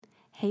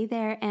Hey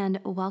there, and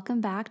welcome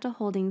back to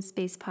Holding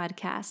Space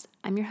Podcast.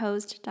 I'm your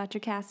host, Dr.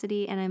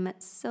 Cassidy, and I'm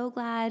so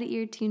glad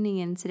you're tuning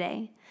in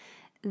today.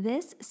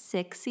 This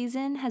sick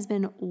season has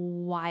been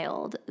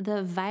wild.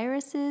 The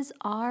viruses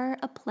are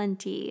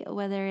aplenty,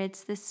 whether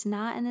it's the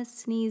snot and the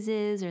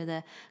sneezes, or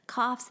the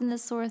coughs and the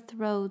sore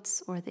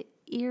throats, or the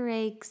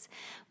earaches.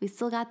 We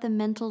still got the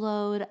mental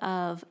load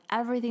of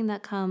everything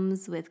that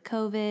comes with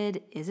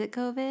COVID. Is it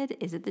COVID?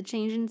 Is it the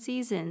change in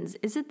seasons?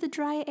 Is it the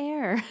dry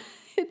air?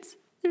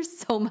 There's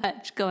so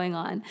much going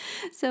on.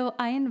 So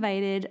I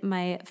invited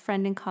my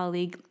friend and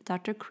colleague,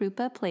 Dr.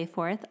 Krupa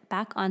Playforth,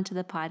 back onto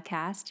the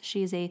podcast.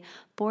 She's a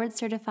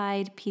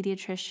board-certified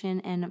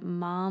pediatrician and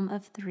mom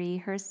of 3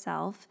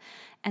 herself,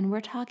 and we're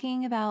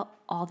talking about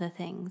all the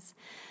things.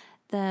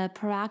 The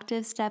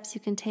proactive steps you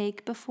can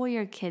take before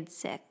your kid's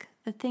sick,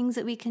 the things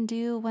that we can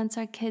do once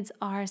our kids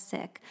are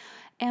sick.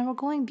 And we're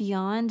going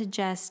beyond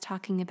just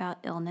talking about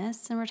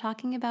illness, and we're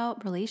talking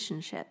about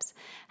relationships.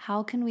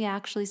 How can we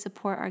actually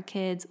support our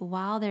kids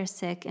while they're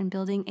sick and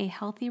building a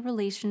healthy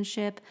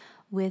relationship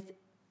with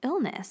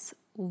illness,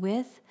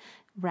 with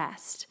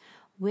rest,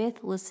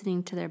 with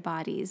listening to their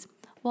bodies,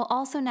 while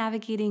also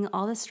navigating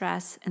all the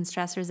stress and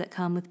stressors that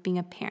come with being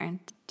a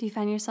parent? Do you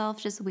find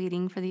yourself just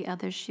waiting for the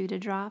other shoe to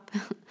drop?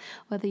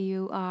 Whether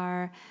you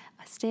are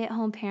a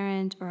stay-at-home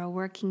parent or a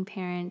working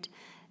parent,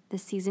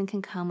 this season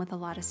can come with a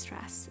lot of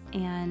stress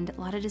and a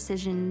lot of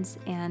decisions,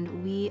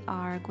 and we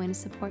are going to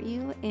support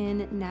you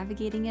in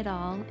navigating it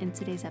all in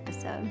today's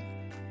episode.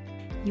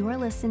 You're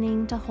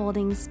listening to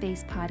Holding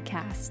Space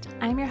Podcast.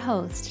 I'm your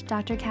host,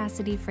 Dr.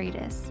 Cassidy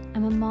Freitas.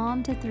 I'm a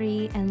mom to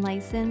 3 and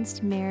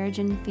licensed marriage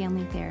and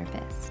family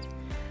therapist.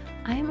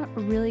 I'm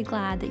really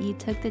glad that you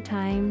took the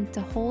time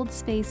to hold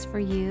space for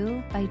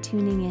you by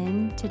tuning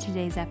in to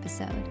today's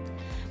episode.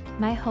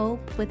 My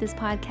hope with this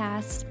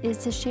podcast is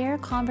to share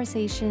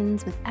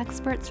conversations with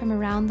experts from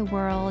around the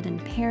world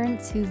and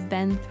parents who've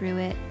been through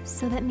it,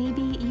 so that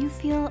maybe you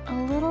feel a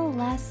little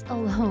less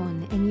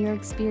alone in your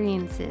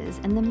experiences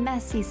and the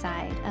messy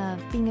side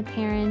of being a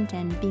parent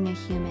and being a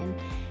human,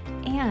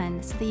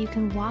 and so that you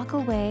can walk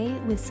away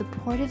with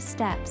supportive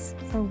steps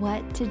for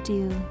what to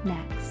do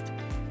next.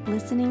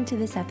 Listening to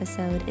this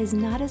episode is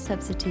not a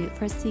substitute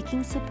for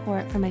seeking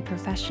support from a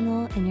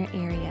professional in your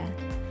area.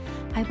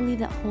 I believe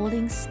that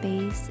holding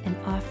space and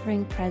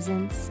offering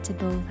presence to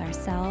both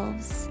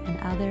ourselves and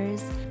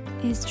others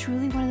is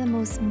truly one of the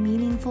most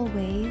meaningful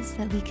ways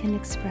that we can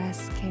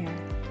express care.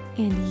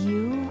 And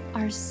you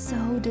are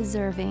so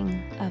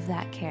deserving of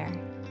that care.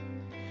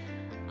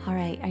 All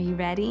right, are you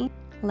ready?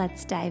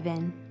 Let's dive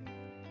in.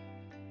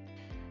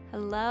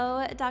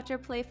 Hello, Dr.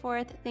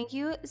 Playforth. Thank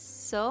you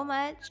so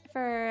much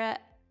for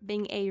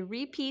being a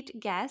repeat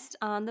guest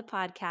on the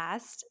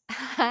podcast.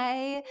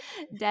 I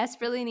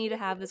desperately need to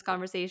have this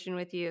conversation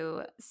with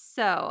you,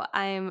 so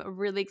I'm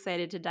really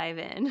excited to dive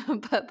in.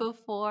 But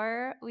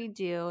before we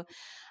do,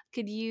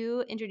 could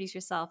you introduce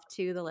yourself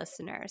to the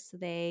listeners so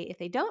if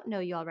they don't know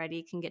you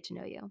already, can get to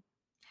know you?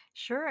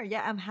 Sure.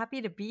 Yeah, I'm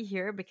happy to be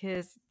here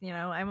because,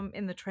 I'm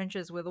in the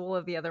trenches with all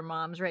of the other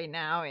moms right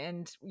now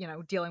and,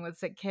 dealing with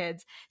sick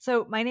kids.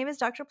 So, my name is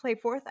Dr.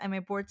 Playforth. I'm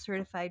a board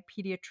certified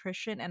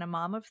pediatrician and a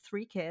mom of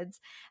 3 kids.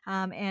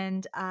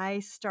 And I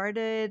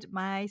started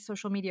my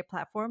social media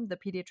platform, The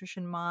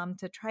Pediatrician Mom,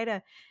 to try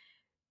to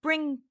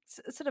bring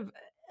sort of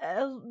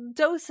a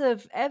dose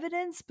of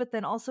evidence, but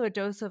then also a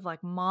dose of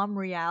like mom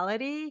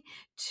reality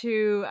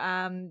to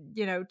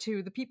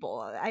to the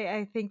people.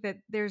 I think that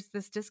there's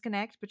this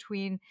disconnect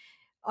between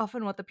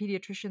often what the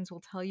pediatricians will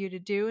tell you to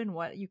do and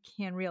what you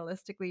can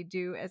realistically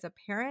do as a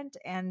parent,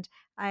 and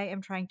I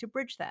am trying to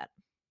bridge that.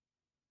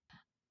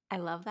 I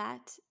love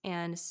that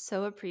and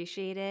so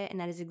appreciate it. And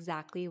that is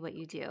exactly what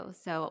you do.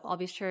 So I'll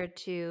be sure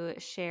to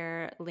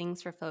share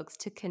links for folks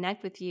to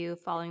connect with you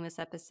following this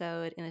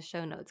episode in the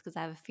show notes, because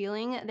I have a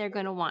feeling they're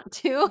going to want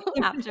to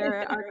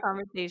after our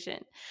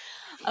conversation.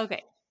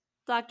 Okay,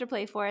 Dr.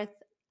 Playforth,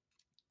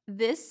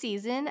 this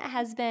season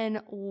has been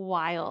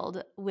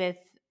wild with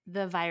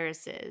the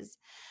viruses.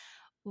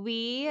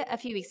 A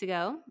few weeks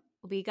ago,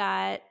 we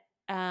got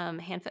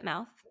hand, foot,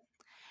 mouth,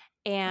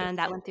 and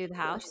that went through the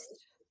house.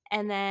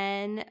 And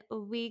then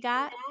we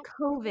got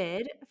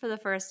COVID for the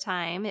first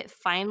time. It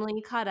finally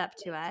caught up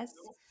to us,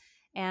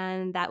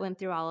 and that went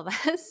through all of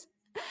us.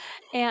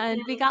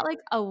 And we got like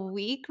a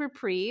week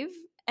reprieve.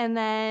 And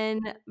then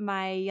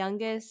my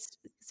youngest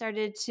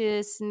started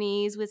to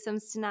sneeze with some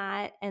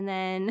snot. And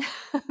then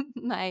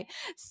my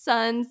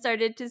son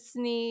started to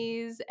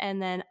sneeze. And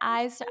then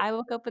I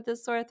woke up with a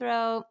sore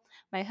throat.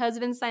 My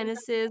husband's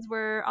sinuses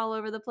were all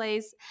over the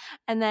place.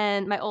 And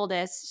then my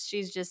oldest,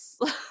 she's just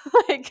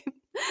like,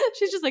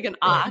 she's just like an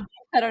ox.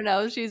 I don't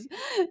know. She's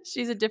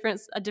a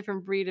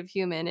different breed of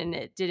human, and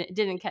it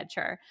didn't catch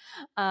her.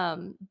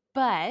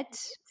 But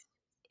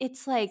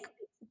it's like,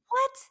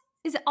 what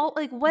is it all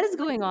like? What is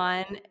going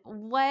on?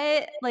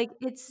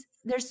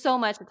 There's so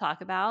much to talk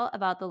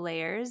about the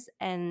layers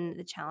and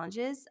the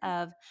challenges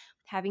of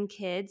having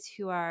kids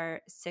who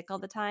are sick all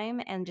the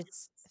time and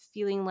just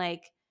feeling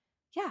like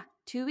Yeah,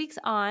 2 weeks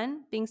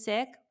on being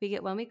sick, we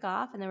get 1 week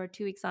off, and then we're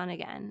 2 weeks on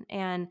again,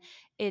 and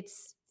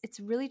it's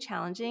really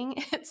challenging,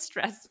 it's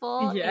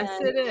stressful, Yes,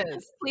 and it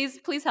is.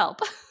 please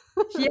help.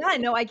 Yeah,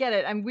 no, I get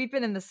it. We've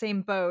been in the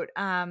same boat.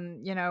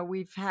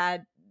 We've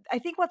had I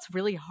think what's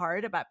really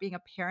hard about being a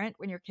parent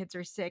when your kids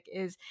are sick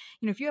is,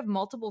 if you have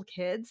multiple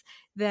kids,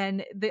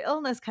 then the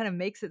illness kind of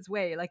makes its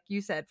way, like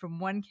you said, from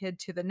one kid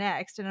to the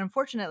next. And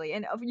unfortunately,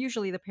 and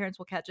usually the parents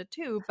will catch it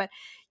too, but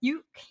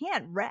you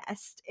can't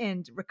rest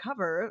and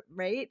recover,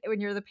 right?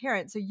 When you're the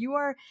parent. So you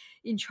are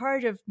in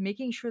charge of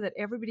making sure that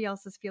everybody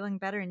else is feeling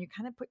better, and you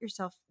kind of put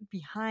yourself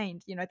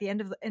behind, at the end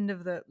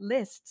of the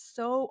list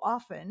so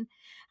often.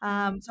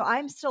 Oh my So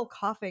I'm still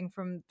coughing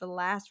from the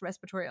last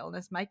respiratory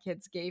illness my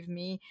kids gave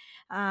me.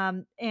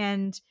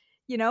 And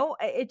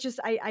it just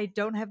I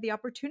don't have the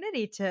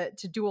opportunity to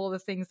do all the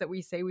things that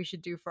we say we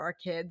should do for our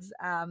kids.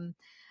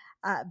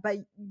 But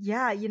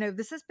yeah,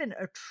 this has been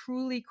a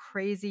truly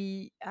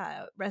crazy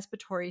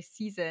respiratory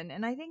season,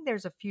 and I think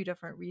there's a few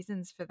different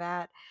reasons for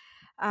that.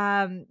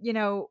 Um, you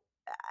know,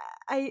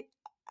 I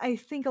I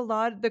think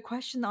the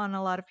question on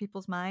a lot of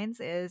people's minds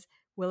is,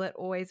 will it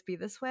always be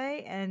this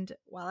way? And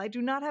while I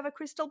do not have a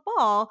crystal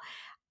ball,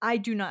 I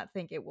do not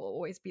think it will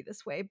always be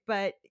this way.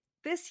 But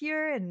this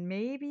year and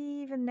maybe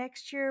even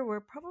next year, we're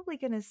probably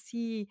going to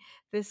see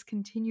this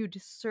continued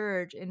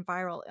surge in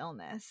viral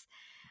illness.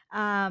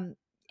 Um,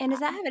 And does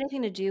that have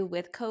anything to do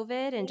with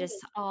COVID and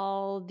just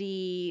all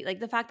the like,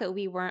 the fact that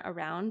we weren't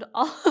around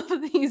all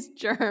of these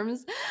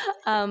germs,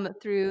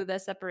 through the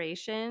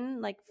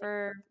separation, like,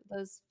 for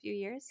those few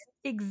years?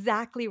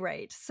 Exactly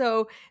right.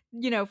 So,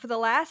 for the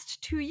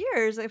last 2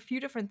 years, a few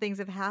different things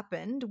have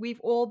happened.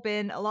 We've all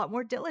been a lot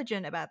more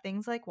diligent about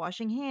things like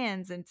washing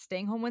hands and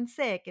staying home when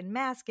sick and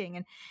masking.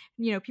 And,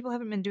 people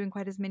haven't been doing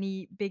quite as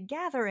many big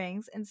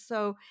gatherings. And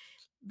so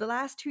the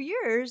last 2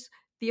 years,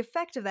 the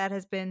effect of that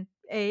has been,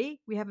 A,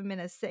 we haven't been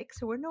as sick,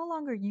 so we're no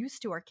longer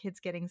used to our kids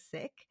getting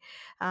sick.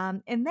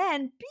 And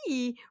then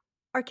B,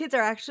 our kids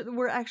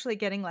we're actually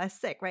getting less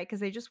sick, right? Because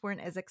they just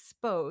weren't as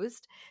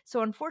exposed.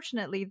 So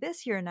unfortunately,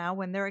 this year now,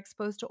 when they're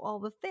exposed to all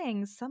the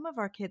things, some of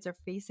our kids are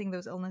facing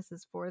those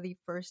illnesses for the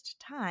first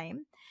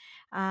time,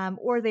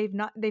 or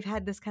they've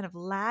had this kind of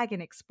lag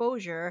in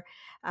exposure,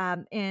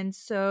 and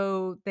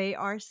so they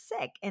are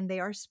sick and they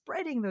are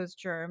spreading those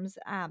germs,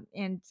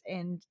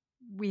 and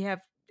we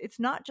have it's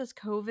not just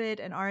COVID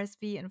and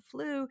RSV and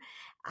flu,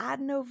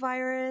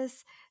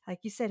 adenovirus, like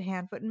you said,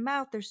 hand, foot, and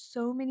mouth. There's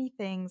so many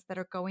things that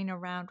are going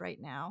around right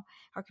now.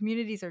 Our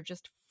communities are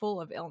just full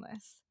of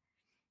illness.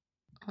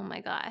 Oh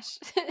my gosh.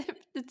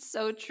 It's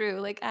so true.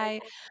 Like,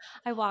 I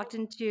walked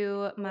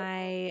into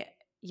my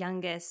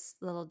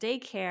youngest little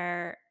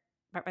daycare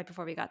right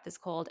before we got this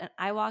cold, and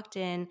I walked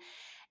in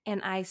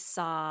and I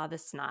saw the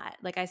snot.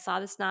 Like, I saw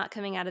the snot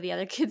coming out of the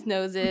other kids'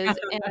 noses,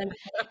 and,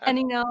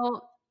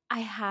 I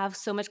have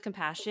so much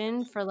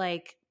compassion for,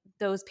 like,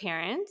 those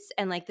parents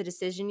and, like, the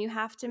decision you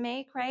have to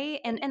make,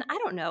 right? And I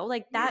don't know,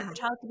 like, that Yeah.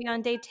 child could be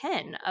on day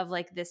 10 of,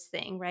 like, this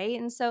thing, right?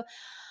 And so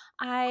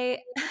I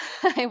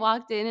I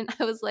walked in and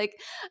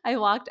I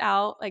walked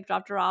out, like,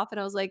 dropped her off, and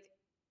I was like,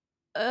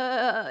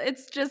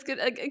 it's just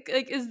gonna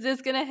like, is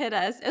this gonna hit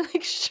us?" And,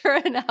 like, sure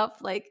enough,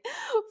 like,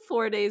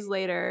 4 days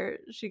later,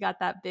 she got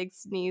that big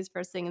sneeze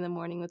first thing in the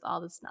morning with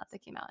all the snot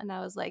that came out, and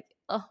I was like,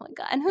 "Oh my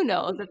god," and who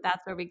knows if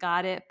that's where we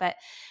got it, but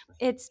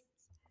it's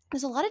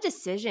there's a lot of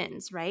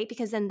decisions, right?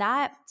 Because then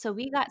so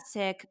we got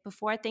sick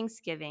before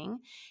Thanksgiving,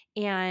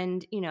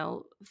 and,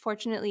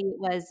 fortunately, it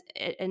was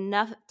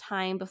enough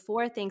time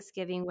before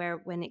Thanksgiving where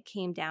when it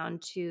came down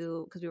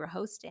to, because we were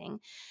hosting,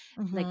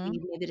 like, we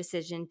Mhm. made the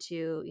decision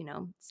to,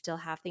 still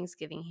have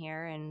Thanksgiving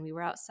here, and we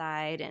were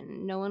outside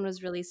and no one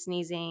was really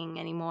sneezing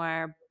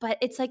anymore. But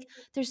it's like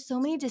there's so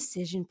many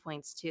decision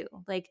points too.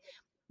 Like,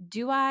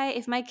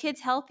 if my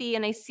kid's healthy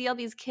and I see all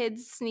these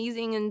kids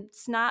sneezing and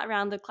snot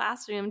around the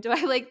classroom, do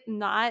I, like,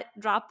 not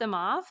drop them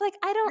off? Like,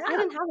 I Yeah.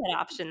 didn't have that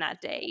option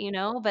that day,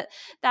 but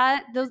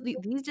that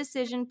these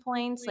decision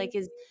points, like,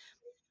 is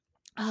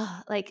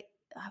like,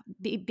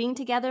 being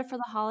together for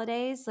the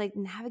holidays, like,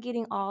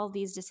 navigating all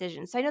these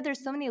decisions. So I know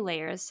there's so many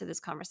layers to this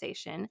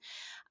conversation.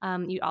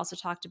 You also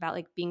talked about,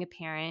 like, being a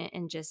parent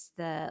and just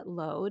the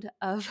load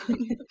of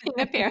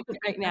being a parent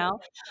right now.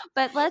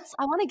 But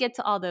I wanna get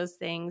to all those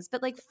things.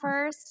 But, like,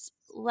 first,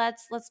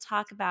 let's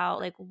talk about,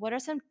 like, what are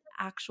some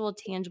actual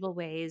tangible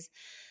ways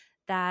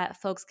that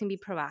folks can be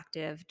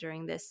proactive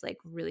during this, like,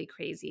 really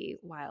crazy,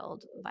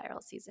 wild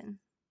viral season?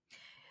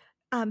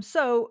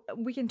 So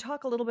we can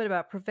talk a little bit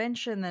about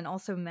prevention and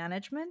also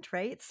management,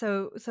 right?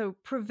 So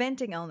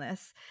preventing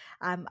illness.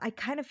 I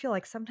kind of feel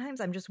like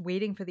sometimes I'm just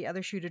waiting for the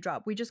other shoe to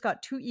drop. We just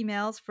got 2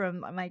 emails from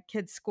my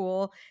kid's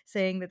school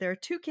saying that there are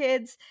 2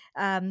 kids.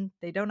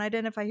 They don't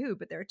identify who,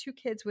 but there are 2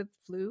 kids with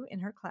flu in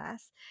her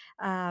class,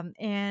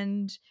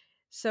 and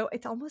so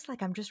it's almost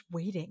like I'm just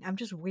waiting. I'm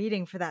just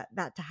waiting for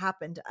that to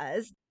happen to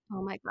us.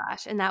 Oh my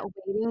gosh, and that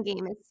waiting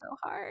game is so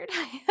hard.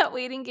 That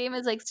waiting game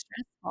is, like,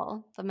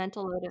 stressful, the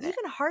mental load of it.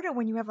 Even harder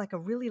when you have, like, a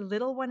really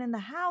little one in the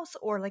house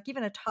or, like,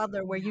 even a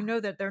toddler where you Yeah, know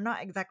that they're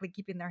not exactly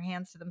keeping their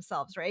hands to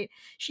themselves, right?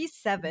 She's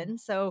yeah, 7,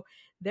 so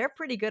they're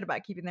pretty good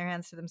about keeping their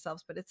hands to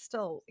themselves, but it's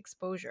still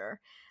exposure.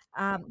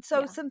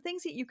 So yeah. some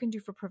things that you can do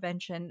for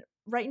prevention.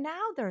 Right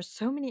now, there are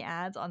so many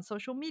ads on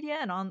social media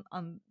and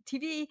on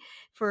TV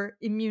for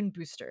immune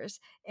boosters,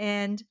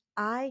 and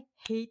I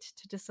hate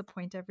to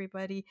disappoint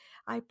everybody.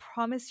 I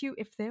promise you,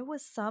 if there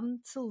was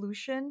some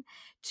solution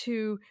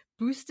to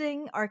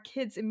boosting our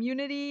kids'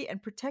 immunity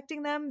and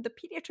protecting them, the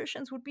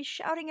pediatricians would be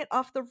shouting it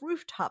off the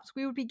rooftops.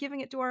 We would be giving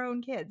it to our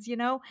own kids, you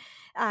know?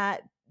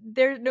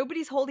 There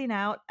nobody's holding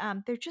out.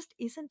 There just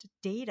isn't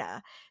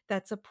data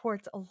that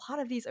supports a lot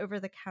of these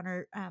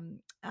over-the-counter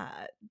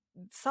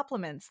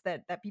supplements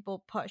that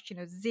people push, you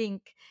know,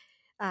 zinc,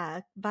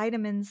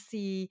 vitamin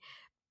C,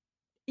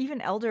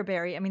 even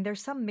elderberry. I mean,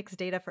 there's some mixed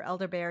data for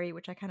elderberry,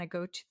 which I kinda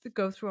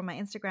go through on my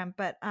Instagram,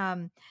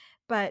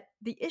 but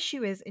the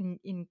issue is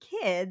in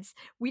kids,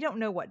 we don't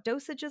know what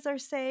dosages are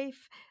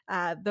safe,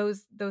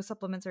 those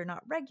supplements are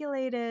not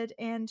regulated,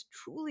 and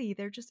truly,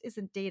 there just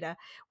isn't data.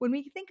 When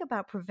we think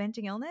about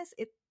preventing illness,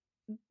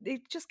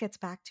 it just gets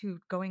back to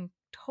going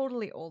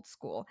totally old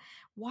school.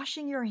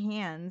 Washing your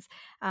hands.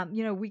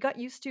 You know, we got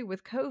used to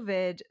with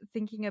COVID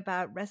thinking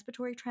about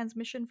respiratory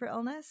transmission for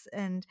illness,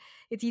 and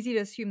it's easy to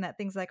assume that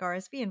things like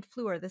RSV and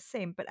flu are the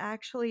same, but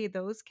actually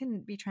those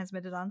can be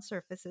transmitted on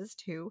surfaces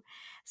too.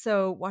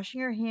 So washing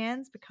your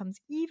hands becomes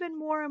even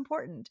more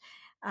important.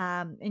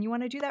 And you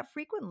want to do that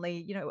frequently.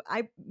 You know,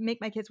 I make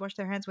my kids wash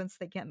their hands once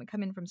they can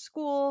come in from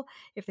school,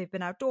 if they've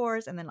been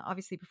outdoors, and then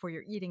obviously before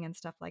you're eating and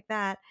stuff like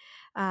that.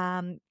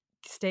 Um,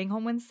 Staying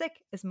home when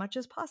sick as much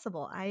as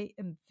possible. I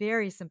am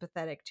very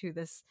sympathetic to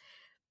this.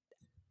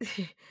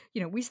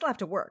 You know, we still have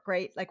to work,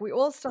 right? Like, we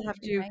all still have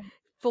to Right.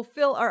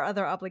 fulfill our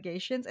other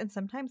obligations, and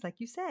sometimes, like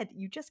you said,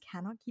 you just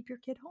cannot keep your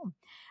kid home.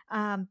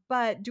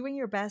 But doing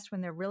your best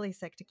when they're really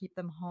sick to keep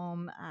them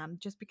home,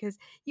 just because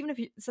even if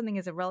something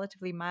is a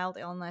relatively mild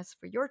illness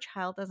for your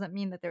child doesn't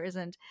mean that there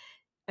isn't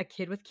a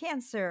kid with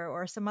cancer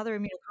or some other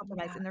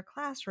immunocompromised Yeah. in their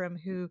classroom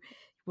who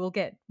will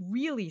get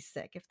really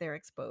sick if they're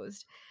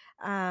exposed.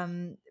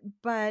 Um,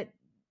 but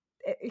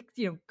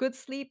you know, good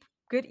sleep,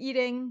 good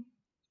eating,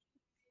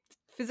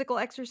 physical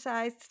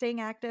exercise, staying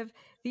active.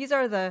 These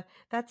are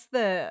that's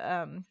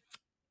the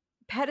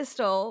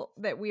pedestal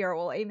that we are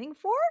all aiming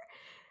for.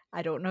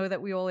 I don't know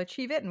that we all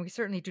achieve it, and we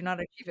certainly do not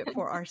achieve it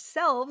for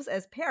ourselves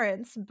as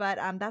parents, but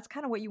that's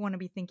kind of what you want to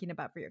be thinking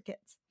about for your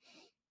kids.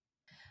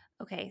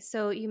 Okay,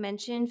 so you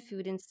mentioned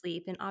food and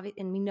sleep, and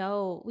and we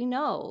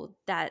know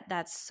that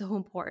that's so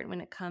important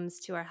when it comes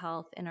to our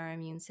health and our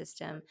immune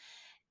system.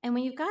 And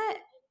when you've got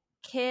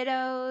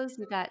kiddos,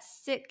 you've got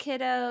sick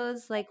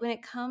kiddos, like when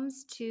it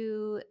comes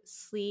to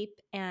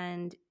sleep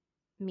and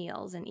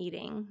meals and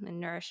eating and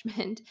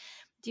nourishment,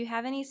 do you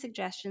have any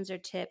suggestions or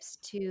tips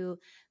to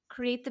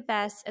create the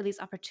best, at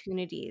least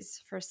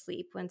opportunities for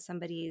sleep when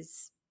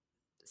somebody's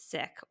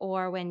sick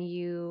or when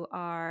you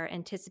are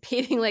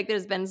anticipating like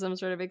there's been some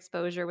sort of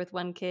exposure with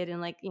one kid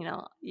and like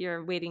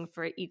you're waiting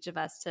for each of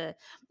us to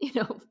you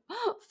know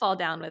fall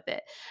down with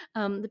it,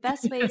 the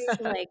best ways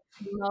to like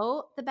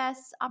promote the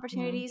best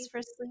Mhm. opportunities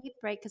for sleep,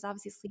 right? Because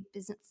obviously sleep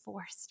isn't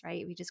forced,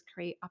 right? We just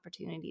create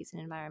opportunities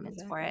and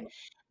environments for it. Exactly.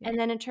 Yeah. And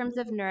then in terms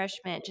of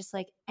nourishment, just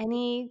like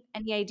any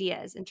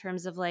ideas in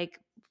terms of like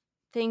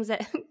things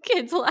that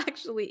kids will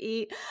actually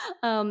eat,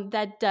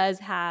 that does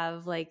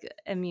have, like,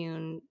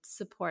 immune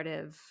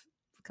supportive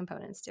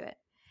components to it.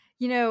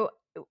 You know,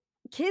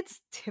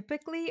 kids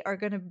typically are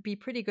gonna be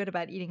pretty good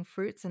about eating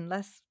fruits and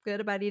less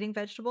good about eating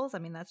vegetables. I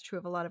mean, that's true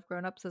of a lot of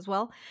grown-ups as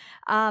well.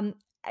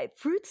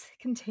 Fruits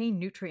contain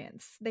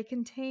nutrients. They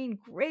contain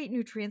great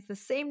nutrients, the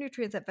same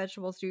nutrients that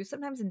vegetables do,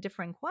 sometimes in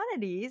different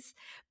quantities,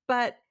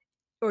 but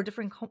or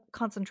different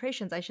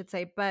concentrations, I should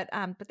say, but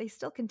they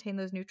still contain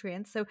those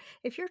nutrients. So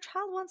if your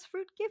child wants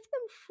fruit, give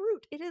them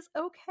fruit. It is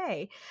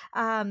okay.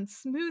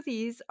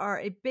 Smoothies are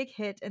a big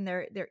hit, and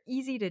they're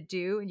easy to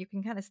do, and you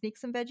can kind of sneak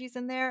some veggies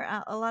in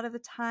there a lot of the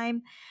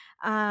time.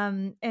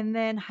 And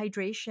then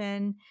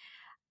hydration.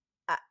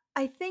 I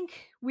I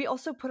think we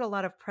also put a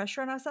lot of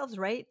pressure on ourselves,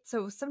 right?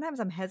 So sometimes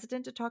I'm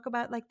hesitant to talk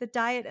about like the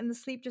diet and the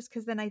sleep just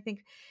because then I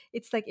think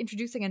it's like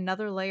introducing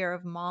another layer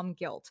of mom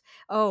guilt.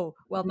 Oh,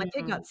 well, my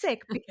kid Mhm. got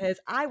sick because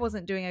I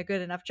wasn't doing a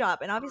good enough job.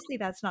 And obviously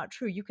that's not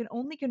true. You can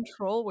only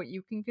control what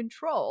you can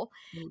control.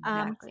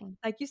 Um, Exactly.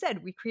 like you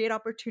said, we create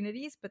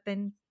opportunities, but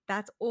then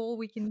that's all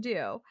we can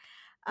do.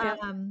 Yep.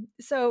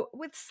 So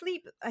with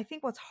sleep, I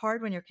think what's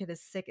hard when your kid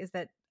is sick is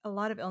that a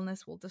lot of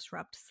illness will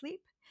disrupt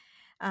sleep,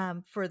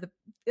 for the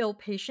ill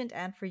patient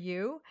and for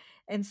you.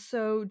 And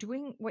so,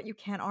 doing what you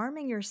can,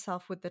 arming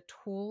yourself with the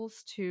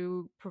tools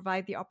to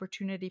provide the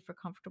opportunity for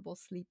comfortable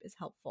sleep is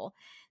helpful.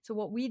 So,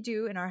 what we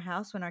do in our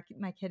house when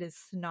my kid is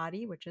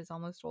snotty, which is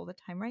almost all the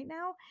time right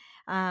now,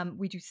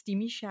 we do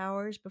steamy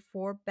showers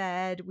before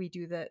bed. We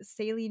do the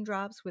saline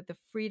drops with the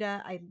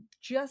Frida. I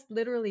just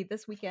literally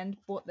this weekend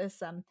bought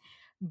this.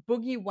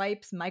 Boogie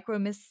Wipes Micro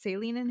Mist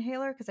Saline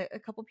Inhaler because a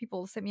couple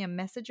people sent me a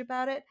message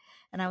about it,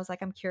 and I was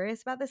like, I'm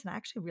curious about this, and I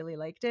actually really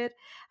liked it.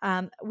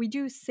 We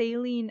do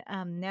saline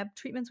neb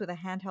treatments with a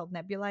handheld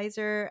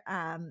nebulizer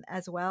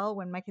as well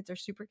when my kids are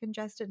super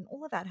congested, and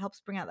all of that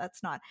helps bring out that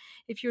snot.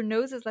 If your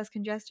nose is less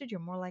congested, you're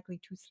more likely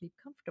to sleep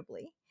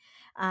comfortably.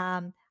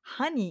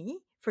 Honey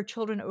for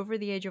children over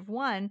the age of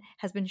 1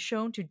 has been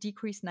shown to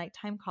decrease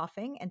nighttime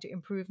coughing and to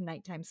improve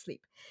nighttime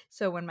sleep.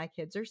 So when my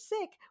kids are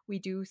sick, we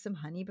do some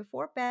honey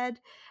before bed.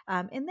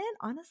 And then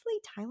honestly,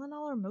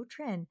 Tylenol or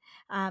Motrin.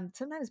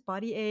 Sometimes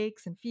body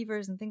aches and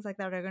fevers and things like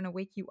that are going to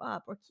wake you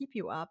up or keep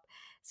you up.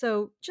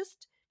 So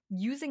just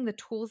using the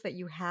tools that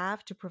you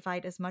have to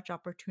provide as much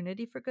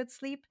opportunity for good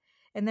sleep,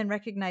 and then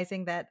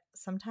recognizing that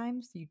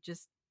sometimes you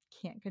just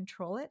can't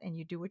control it and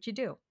you do what you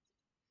do.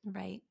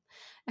 Right.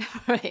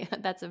 Right.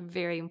 That's a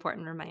very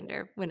important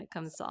reminder when it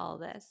comes to all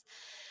this.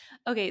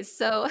 Okay,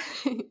 so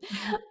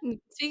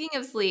speaking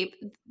of sleep,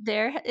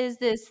 there is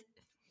this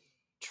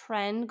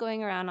trend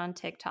going around on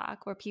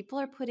TikTok where people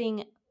are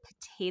putting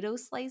potato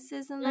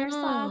slices in their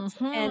socks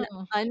and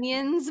Mhm.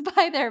 onions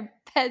by their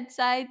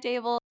bedside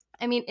table.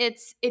 I mean,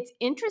 it's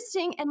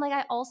interesting, and like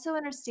I also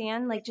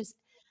understand like just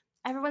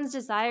everyone's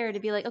desire to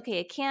be like, okay,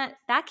 it can't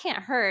that can't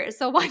hurt,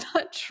 so why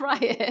not try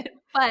it?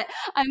 But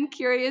I'm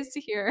curious to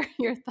hear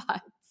your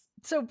thoughts.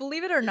 So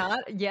believe it or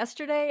not,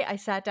 yesterday I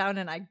sat down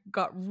and I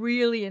got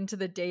really into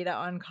the data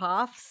on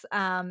coughs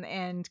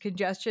and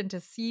congestion to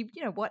see,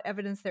 what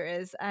evidence there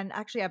is. And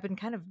actually, I've been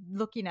kind of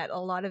looking at a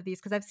lot of these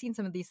because I've seen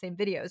some of these same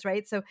videos,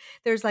 right? So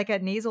there's like a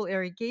nasal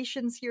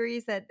irrigation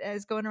series that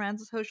is going around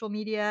social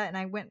media, and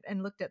I went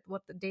and looked at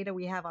what the data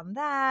we have on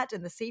that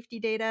and the safety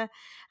data,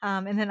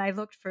 and then I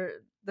looked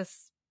for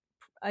this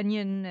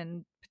onion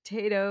and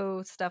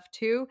potato stuff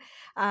too.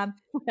 Um,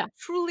 Yeah,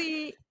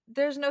 Truly,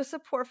 there's no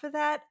support for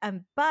that.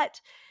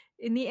 But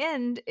in the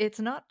end, it's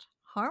not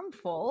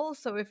harmful.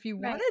 So if you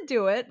want right. to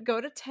do it,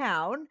 go to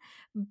town.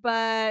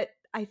 But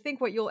I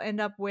think what you'll end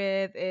up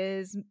with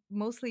is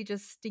mostly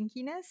just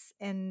stinkiness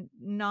and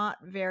not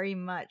very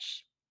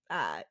much.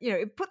 Put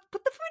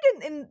the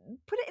food in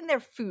put it in their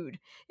food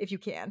if you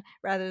can,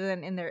 rather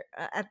than in their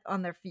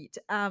on their feet.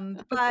 But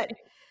Okay.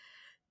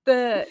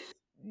 the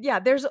yeah,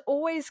 there's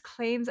always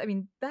claims. I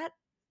mean, that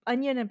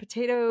onion and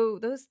potato,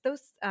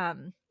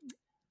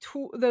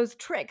 those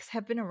tricks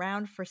have been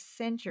around for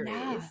Yeah.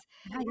 centuries.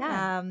 Yeah,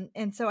 yeah.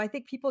 And so I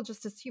think people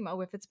just assume,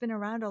 oh, if it's been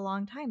around a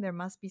long time, there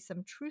must be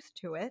some truth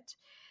to it.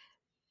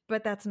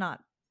 But that's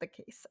not the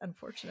case,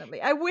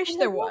 unfortunately. I wish And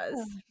there there's was.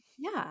 also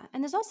yeah,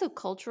 and there's also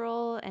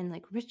cultural and,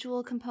 like,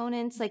 ritual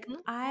components, like,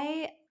 Mhm.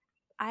 I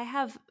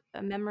have,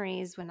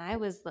 memories when I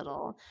was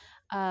little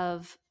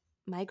of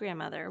my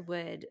grandmother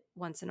would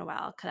once in a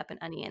while cut up an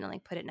onion and,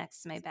 like, put it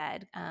next to my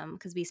bed,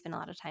 because we spent a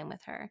lot of time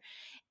with her,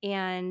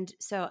 and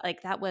so,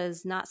 like, that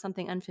was not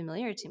something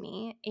unfamiliar to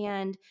me,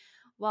 and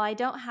while I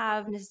don't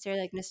have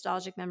necessarily, like,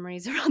 nostalgic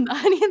memories around the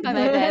onion by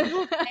my bed,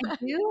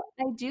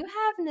 I do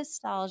have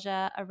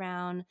nostalgia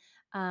around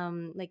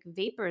like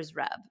vapors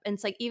rub. And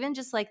it's like even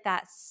just like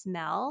that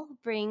smell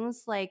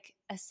brings like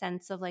a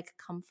sense of like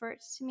comfort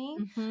to me,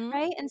 Mhm.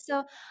 right? And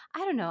so I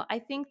don't know. I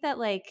think that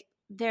like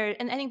there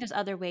and I think there's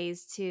other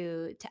ways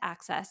to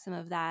access some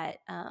of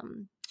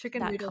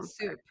Chicken that noodle comfort,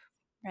 soup.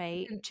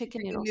 right? Chicken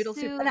Chicken noodle noodle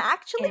soup. And soup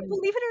actually, and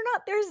believe it or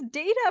not, there's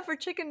data for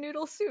chicken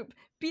noodle soup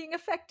being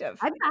effective.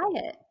 I buy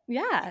it.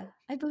 Yeah,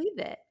 I believe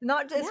it.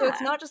 Not just so Yeah.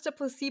 it's not just a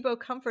placebo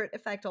comfort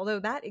effect, although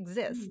that Mm.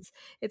 exists.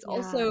 It's Yeah.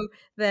 also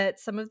that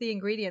some of the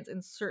ingredients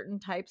in certain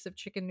types of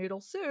chicken noodle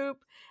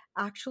soup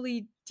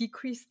actually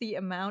decrease the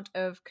amount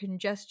of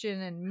congestion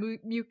and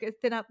mucus,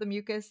 thin out the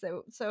mucus.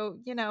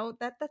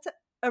 That's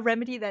a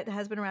remedy that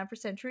has been around for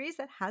centuries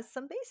that has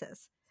some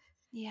basis.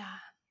 Yeah.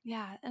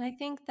 Yeah, and I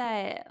think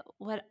that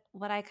what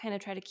I kind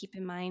of try to keep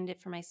in mind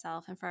for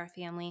myself and for our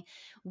family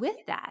with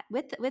that,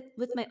 with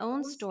my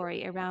own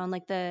story around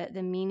like the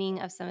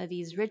meaning of some of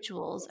these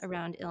rituals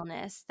around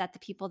illness that the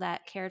people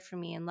that cared for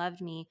me and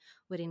loved me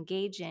would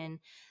engage in,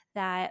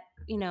 that,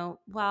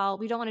 while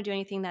we don't want to do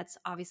anything that's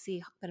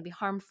obviously going to be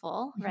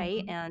harmful,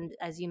 right? Mhm. And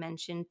as you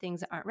mentioned, things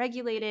that aren't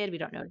regulated, we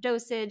don't know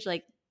dosage,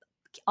 like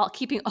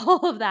keeping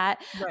all of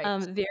that Right.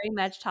 very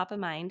much top of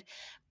mind.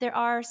 There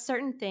are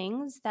certain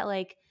things that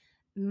like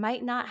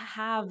might not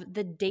have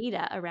the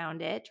data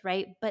around it,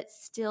 right? But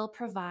still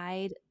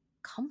provide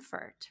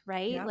comfort,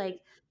 right? Yeah. Like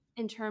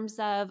in terms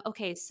of,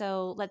 okay,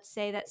 so let's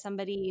say that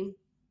somebody,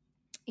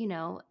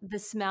 the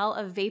smell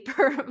of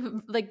vapor,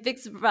 like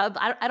Vicks rub.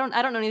 I don't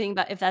know anything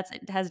about if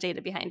it has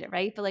data behind it,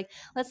 right? But like,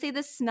 let's say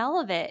the smell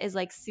of it is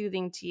like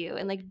soothing to you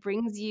and like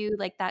brings you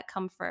like that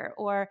comfort.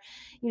 Or,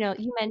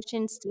 you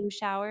mentioned steam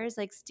showers.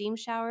 Like steam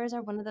showers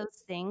are one of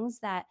those things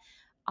that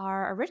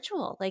are a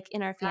ritual like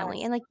in our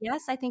family. Yes. And like,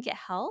 yes, I think it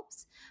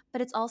helps,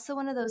 but it's also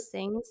one of those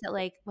things that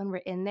like when we're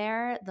in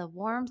there, the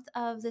warmth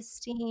of the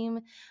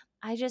steam,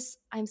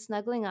 I'm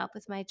snuggling up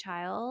with my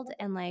child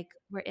and like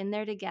we're in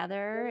there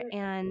together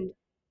and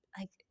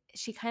like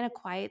she kind of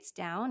quiets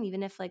down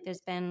even if like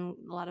there's been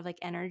a lot of like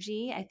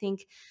energy. I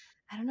think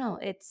I don't know,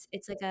 it's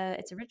like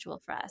it's a ritual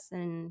for us,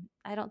 and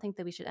I don't think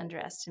that we should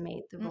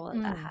underestimate the role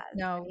that Mm-mm. has,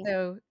 No, right?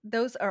 though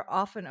those are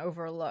often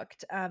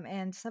overlooked,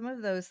 and some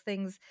of those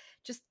things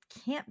just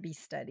can't be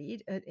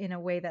studied in a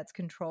way that's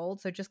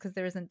controlled. So just because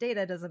there isn't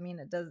data doesn't mean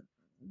it does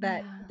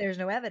that Yeah. there's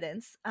no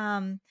evidence.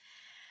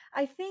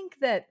 I think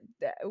that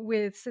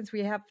with since we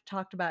have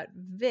talked about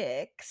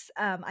Vicks,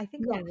 I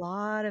think a Yeah.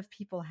 lot of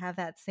people have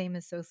that same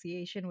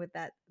association with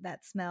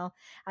that smell.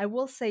 I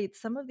will say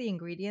some of the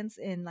ingredients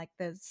in like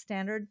the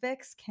standard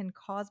Vicks can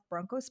cause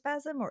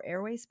bronchospasm or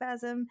airway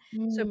spasm.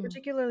 So Mm,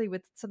 particularly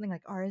with something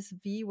like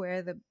RSV,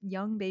 where the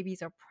young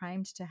babies are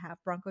primed to have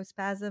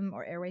bronchospasm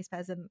or airway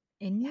spasm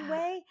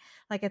yeah. anyway,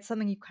 like it's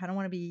something you kind of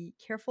want to be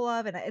careful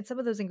of. And some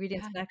of those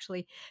ingredients Yeah. can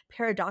actually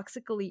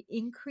paradoxically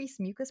increase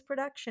mucus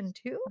production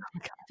too. Oh my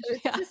So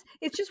gosh. Yeah.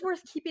 it's just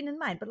worth keeping in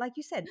mind, but like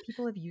you said,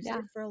 people have used Yeah.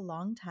 it for a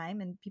long time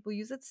and people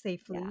use it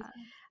safely.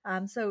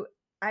 Yeah. So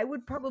I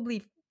would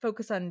probably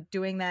focus on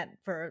doing that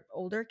for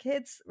older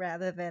kids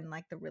rather than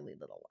like the really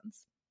little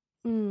ones.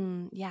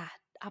 Yeah,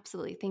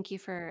 absolutely. Thank you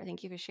for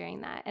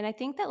sharing that. And I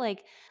think that,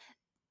 like,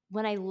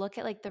 when I look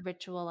at, like, the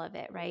ritual of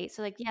it, right?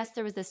 So, like, yes,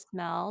 there was this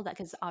smell that,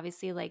 because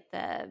obviously, like,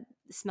 the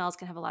smells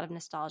can have a lot of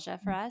nostalgia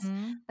for us,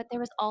 Mhm. but there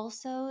was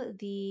also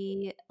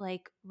the,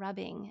 like,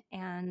 rubbing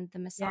and the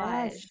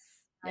massage,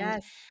 Yes. and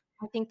Yes.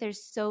 I think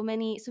there's so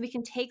many, so we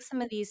can take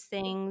some of these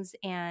things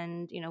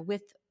and,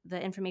 with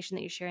the information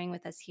that you're sharing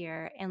with us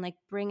here, and, like,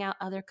 bring out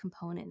other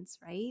components,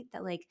 right?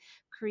 That, like,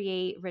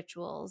 create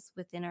rituals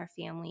within our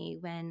family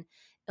when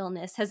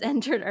illness has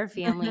entered our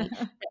family,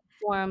 that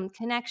form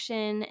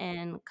connection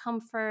and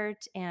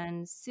comfort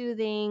and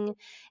soothing.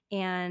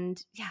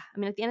 And yeah, I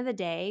mean, at the end of the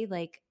day,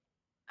 like,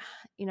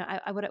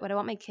 what I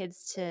want my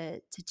kids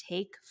to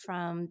take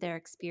from their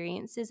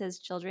experiences as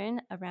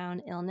children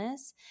around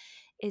illness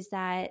is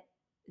that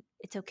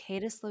it's okay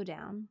to slow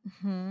down,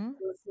 Mhm.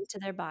 to listen to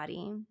their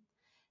body,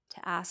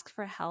 to ask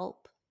for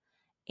help,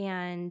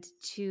 and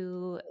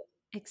to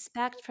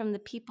expect from the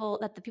people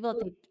that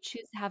they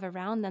choose to have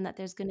around them, that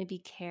there's going to be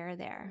care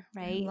there,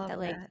 I right? love That,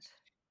 like, that.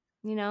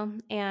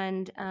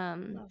 and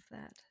Love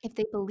that. if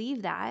they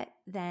believe that,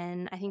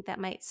 then I think that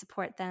might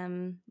support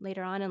them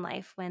later on in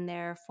life when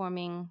they're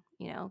forming,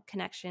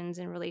 connections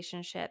and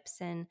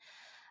relationships, and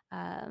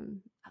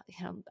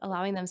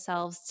allowing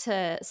themselves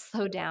to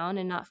slow down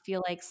and not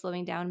feel like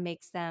slowing down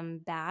makes them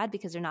bad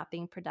because they're not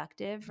being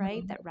productive,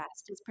 right? Mhm. That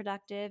rest is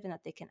productive, and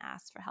that they can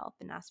ask for help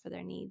and ask for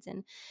their needs.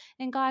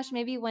 And gosh,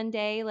 maybe one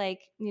day,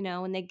 like,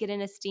 when they get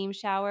in a steam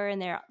shower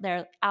and they're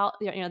out,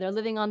 they're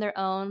living on their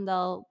own,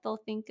 they'll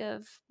think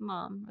of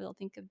mom, or they'll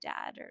think of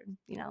dad, or,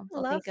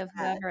 they'll Love think of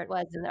that. whoever it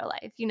was in their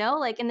life,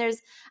 like, and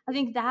I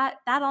think that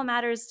all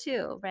matters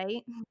too,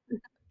 right?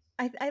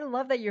 I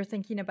love that you're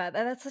thinking about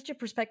that. That's such a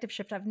perspective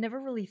shift. I've never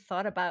really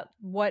thought about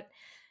what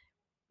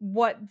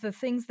the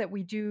things that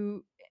we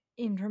do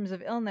in terms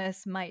of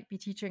illness might be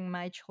teaching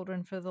my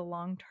children for the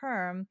long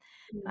term.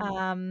 Mm.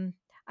 Um,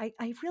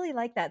 I really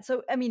like that.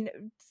 So, I mean,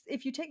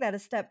 if you take that a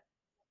step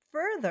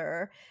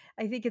further,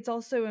 I think it's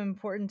also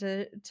important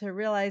to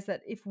realize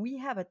that if we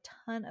have a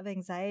ton of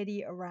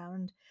anxiety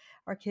around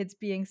our kids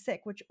being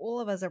sick, which all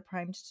of us are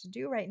primed to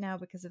do right now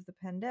because of the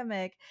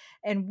pandemic,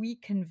 and we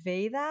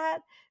convey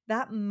that,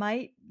 that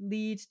might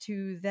lead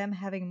to them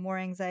having more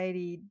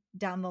anxiety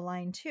down the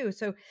line too.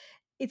 So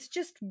it's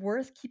just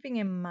worth keeping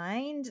in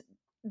mind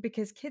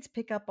because kids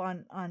pick up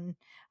on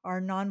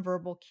our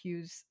nonverbal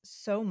cues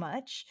so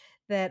much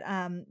that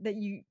that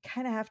you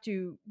kind of have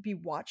to be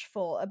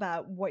watchful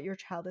about what your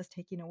child is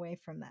taking away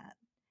from that.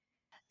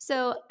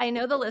 So I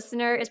know the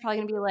listener is probably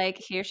gonna be like,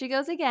 "Here she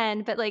goes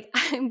again," but, like,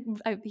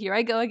 here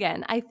I go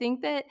again. I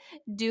think that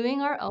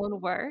doing our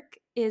own work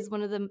is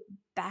one of the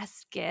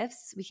best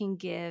gifts we can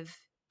give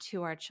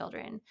to our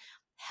children.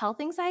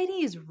 Health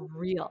anxiety is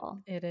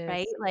real, It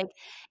right? is. Like,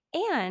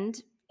 and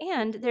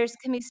there's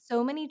can be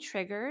so many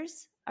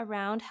triggers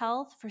around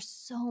health for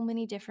so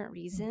many different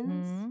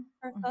reasons Mhm.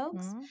 for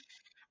folks. Mhm.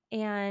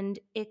 And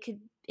it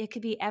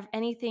could be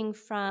anything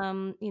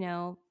from,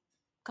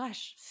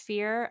 gosh,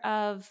 fear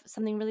of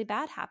something really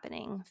bad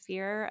happening,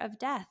 fear of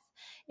death.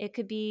 It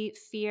could be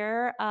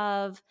fear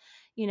of,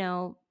 you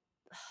know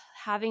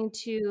having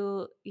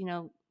to,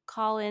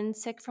 call in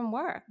sick from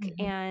work Mhm.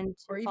 and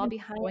to Or fall even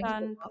behind going to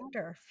the on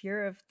doctor,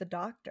 fear of the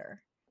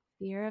doctor.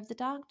 fear of the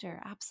doctor,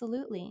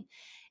 absolutely.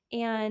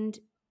 And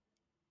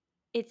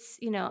it's,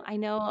 I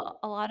know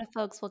a lot of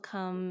folks will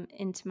come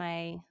into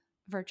my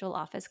virtual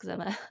office because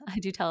I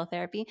do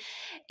teletherapy,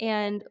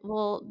 and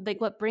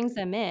like, what brings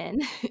them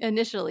in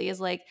initially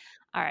is like,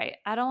 all right,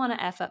 I don't want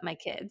to F up my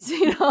kids,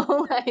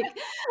 like,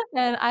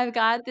 and I've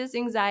got this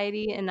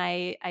anxiety, and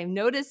I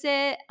notice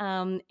it,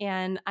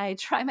 and I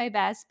try my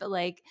best, but,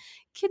 like,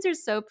 kids are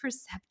so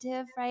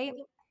perceptive, right?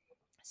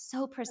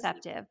 So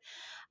perceptive.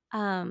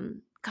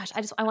 Gosh,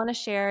 I want to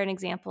share an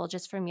example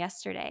just from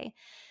yesterday.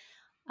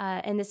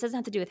 And this doesn't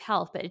have to do with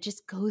health, but it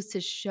just goes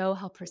to show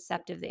how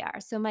perceptive they are.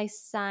 So my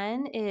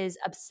son is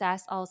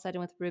obsessed all of a sudden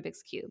with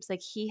Rubik's cubes.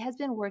 Like he has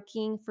been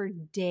working for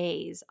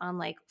days on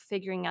like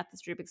figuring out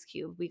this Rubik's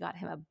cube. We got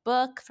him a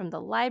book from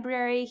the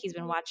library. He's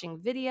been watching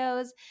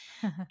videos.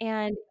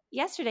 And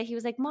yesterday he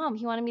was like, "Mom,"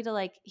 he wanted me to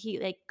like he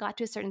like got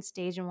to a certain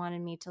stage and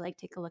wanted me to like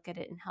take a look at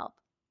it and help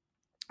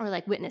or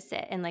like witness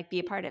it and like be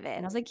a part of it.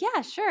 And I was like,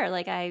 "Yeah, sure."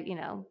 Like I,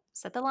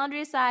 set the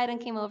laundry aside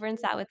and came over and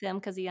sat with him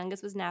because the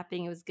youngest was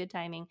napping. It was good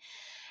timing.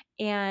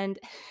 And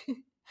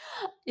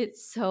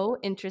it's so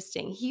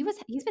interesting. He's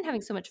been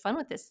having so much fun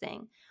with this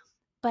thing.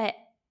 But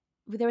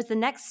there was the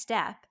next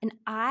step, and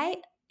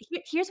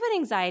here's what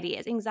anxiety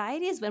is.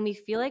 Anxiety is when we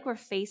feel like we're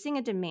facing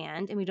a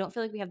demand and we don't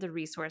feel like we have the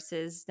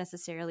resources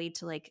necessarily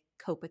to like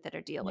cope with it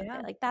or deal with Yeah.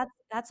 it. Like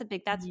that's a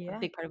Yeah.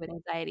 big part of what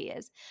anxiety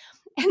is.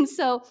 And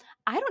so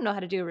I don't know how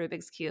to do a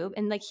Rubik's cube,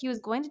 and like he was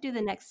going to do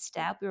the next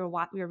step. We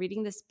were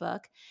reading this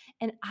book,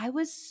 and I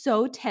was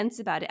so tense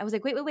about it. I was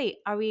like, wait,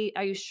 are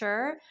you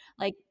sure?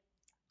 Like,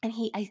 and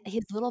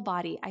his little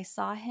body, I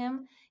saw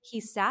him,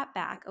 he sat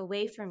back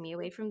away from me,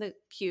 away from the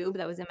cube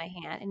that was in my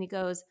hand, and he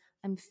goes,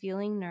 I'm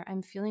feeling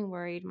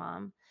worried,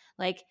 Mom."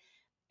 Like,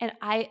 and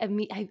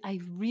I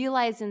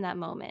realized in that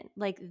moment,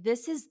 like,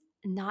 this is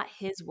not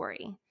his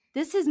worry.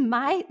 This is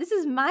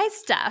my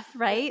stuff,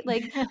 right?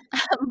 Like,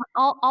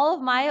 all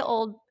of my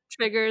old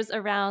triggers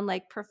around,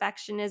 like,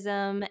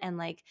 perfectionism and,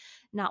 like,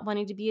 not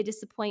wanting to be a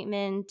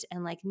disappointment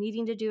and, like,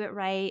 needing to do it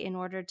right in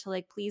order to,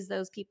 like, please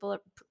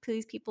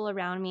people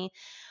around me.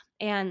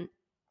 And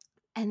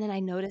and then I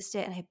noticed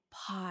it and I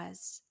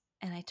paused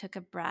and I took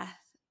a breath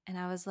and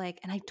I was like,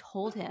 and I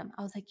told him,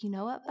 I was like, "You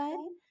know what, bud?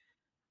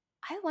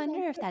 I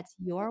wonder if that's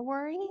your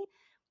worry.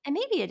 And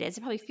maybe it is.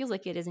 It probably feels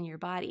like it is in your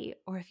body.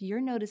 Or if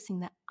you're noticing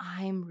that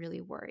I'm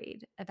really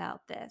worried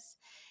about this.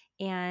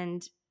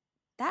 And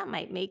that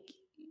might make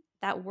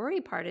that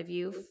worry part of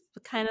you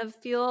kind of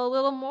feel a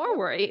little more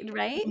worried,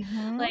 right?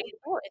 Mhm. Like,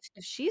 oh,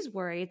 if she's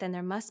worried, then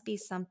there must be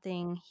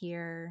something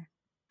here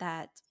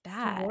that's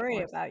To bad worry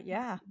or about,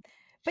 yeah.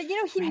 But,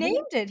 he right.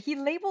 named it. He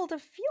labeled a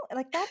feel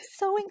like, that's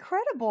so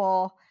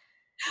incredible.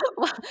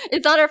 Well,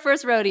 it's not our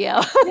first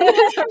rodeo.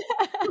 These are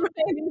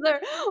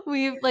right,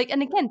 we've like,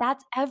 and again,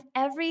 that's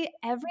every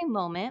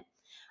moment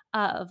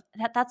of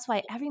that's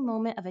why every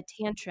moment of a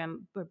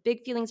tantrum where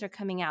big feelings are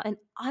coming out, and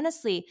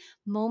honestly,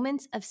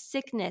 moments of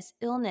sickness,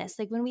 illness,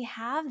 like when we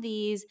have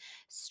these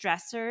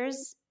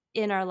stressors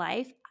in our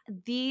life,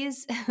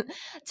 these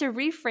to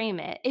reframe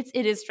it,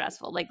 it is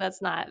stressful. Like,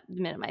 let's not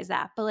minimize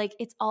that. But like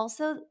it's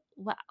also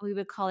what we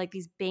would call like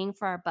these bang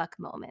for our buck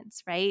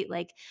moments, right?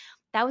 Like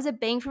that was a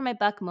bang for my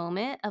buck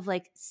moment of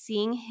like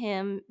seeing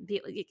him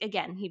be like,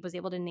 again, he was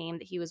able to name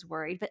that he was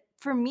worried. But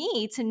for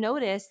me to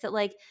notice that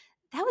like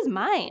that was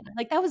mine.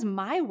 Like that was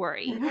my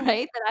worry,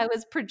 right? That I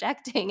was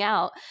projecting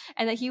out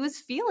and that he was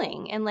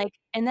feeling and like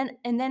and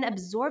then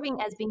absorbing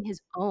as being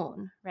his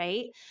own,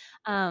 right?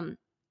 Um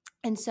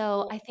and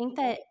so I think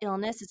that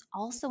illness is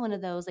also one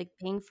of those like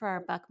bang for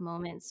our buck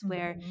moments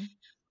where Mhm.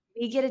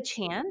 we get a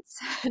chance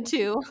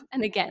to,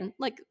 and again,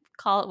 like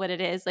call it what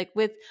it is, like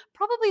with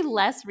probably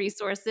less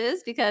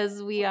resources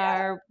because we Yeah.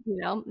 are,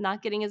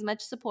 not getting as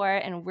much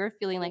support and we're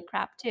feeling like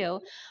crap too.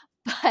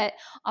 But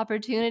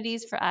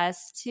opportunities for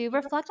us to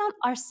reflect on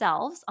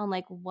ourselves on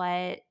like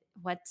what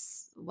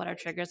our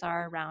triggers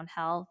are around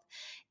health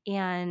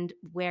and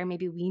where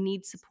maybe we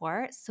need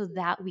support so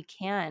that we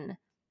can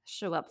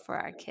show up for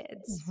our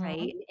kids, Mhm.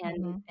 right?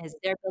 And Mhm. as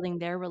they're building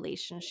their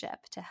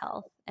relationship to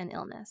health and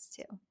illness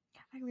too.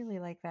 I really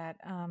like that.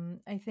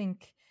 I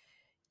think,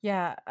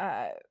 yeah,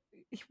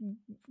 h-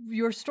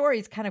 your story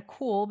is kind of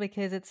cool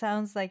because it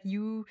sounds like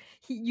you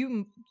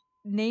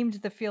named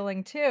the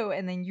feeling too,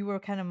 and then you were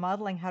kind of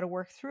modeling how to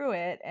work through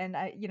it, and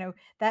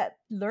that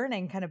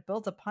learning kind of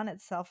built upon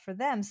itself for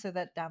them, so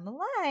that down the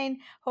line,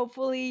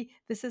 hopefully,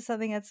 this is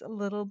something that's a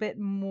little bit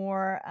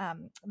more.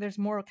 There's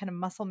more kind of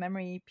muscle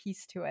memory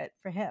piece to it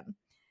for him.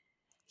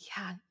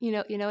 Yeah,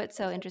 what's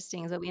so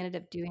interesting is what we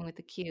ended up doing with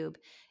the cube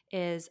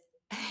is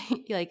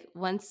like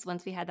once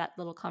we had that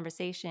little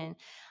conversation,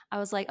 I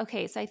was like,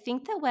 okay, so I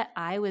think that what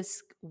I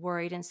was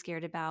worried and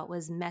scared about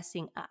was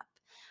messing up.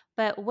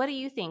 But what do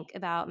you think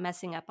about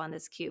messing up on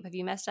this cube? Have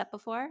you messed up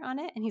before on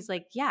it? And he's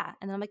like, yeah.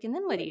 And then I'm like, and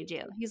then what do you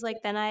do? He's like,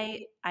 then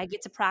I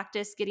get to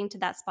practice getting to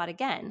that spot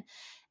again.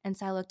 And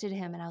so I looked at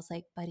him and I was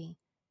like, buddy,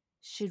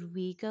 should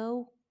we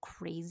go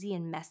crazy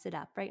and mess it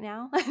up right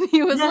now? And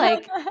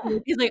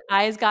he's like,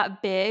 eyes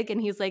got big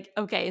and he's like,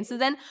 okay. And so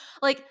then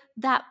like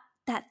that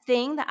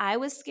thing that I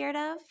was scared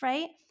of,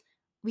 right?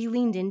 We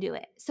leaned into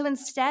it. So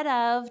instead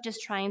of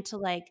just trying to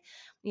like,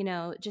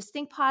 just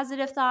think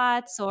positive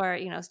thoughts or,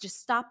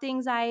 just stop the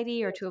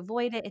anxiety or to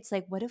avoid it, it's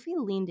like, what if we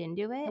leaned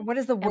into it What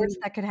is the and worst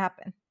that could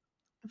happen?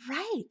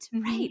 right,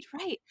 Mhm. right,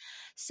 right.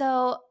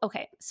 So,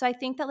 okay. So I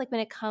think that like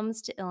when it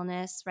comes to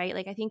illness, right?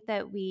 Like I think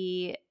that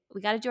we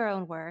got to do our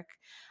own work.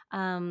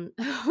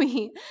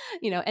 We,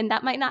 and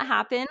that might not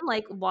happen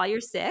like while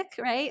you're sick,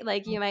 right?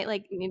 Like you might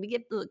like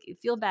maybe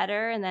feel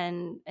better and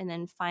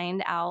then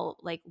find out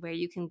like where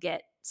you can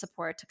get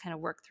support to kind of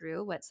work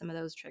through what some of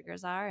those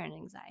triggers are and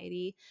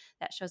anxiety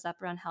that shows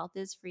up around health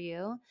is for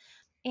you.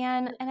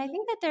 And I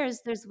think that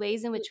there's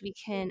ways in which we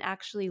can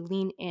actually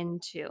lean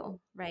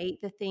into, right,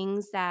 the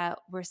things that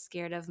we're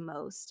scared of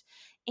most,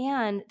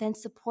 and then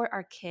support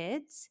our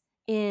kids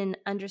in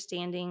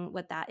understanding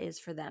what that is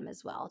for them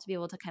as well, to be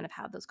able to kind of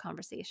have those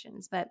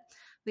conversations. But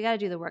we got to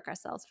do the work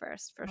ourselves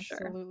first, for sure.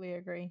 Absolutely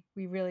agree.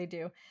 We really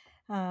do.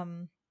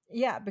 Um,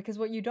 yeah, because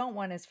what you don't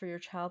want is for your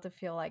child to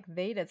feel like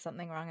they did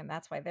something wrong and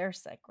that's why they're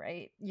sick,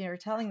 right? You're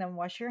telling them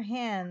wash your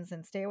hands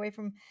and stay away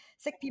from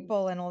sick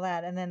people and all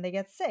that, and then they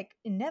get sick,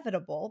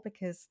 inevitable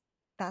because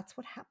that's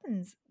what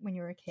happens when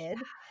you're a kid.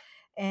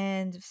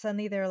 And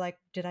suddenly they're like,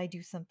 did I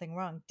do something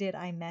wrong? Did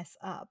I mess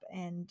up?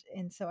 And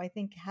so I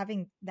think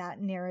having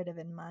that narrative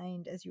in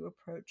mind as you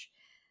approach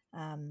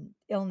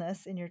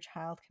illness in your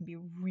child can be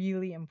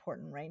really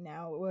important right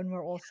now when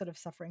we're all sort of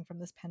suffering from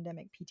this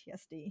pandemic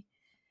PTSD.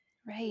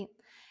 Right.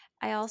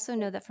 I also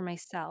know that for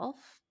myself,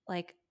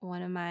 like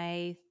one of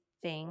my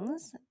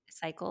things,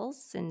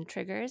 cycles and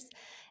triggers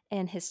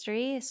and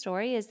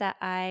story is that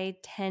I'm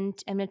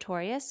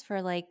notorious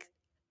for like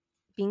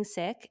being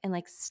sick and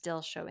like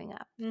still showing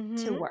up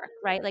to Mm-hmm. work,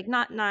 right? Like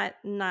not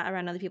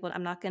around other people.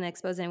 I'm not going to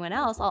expose anyone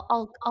else.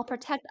 I'll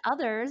protect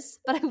others,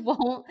 but I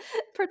won't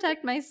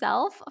protect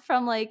myself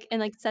from like and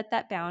like set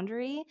that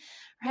boundary,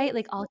 right?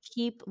 Like I'll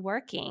keep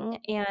working,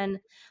 and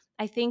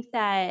I think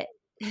that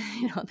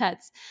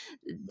that's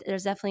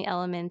there's definitely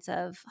elements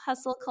of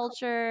hustle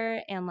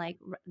culture and like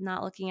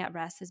not looking at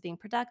rest as being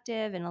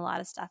productive and a lot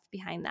of stuff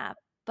behind that.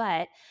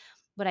 But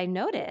what I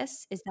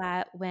notice is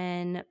that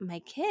when my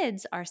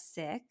kids are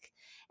sick,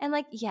 and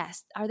like,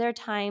 yes, are there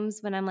times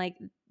when I'm like,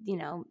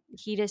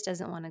 he just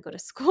doesn't want to go to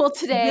school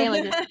today,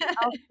 like there's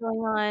something else going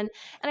on.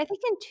 And I think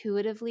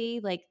intuitively,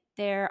 like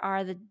there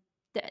are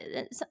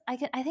so I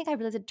think I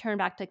really did turn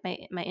back to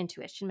like my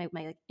intuition, my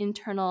like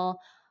internal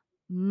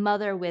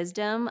mother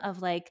wisdom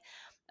of like,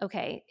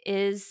 okay,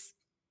 is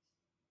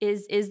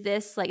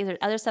this like, is there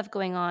other stuff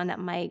going on that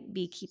might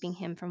be keeping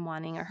him from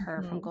wanting or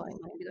her from wanting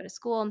to go to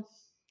school?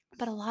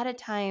 But a lot of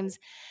times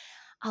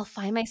I'll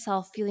find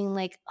myself feeling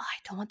like, oh, I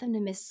don't want them to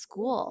miss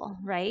school,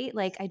 right?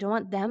 Like I don't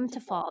want them to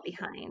fall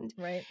behind.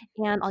 Right.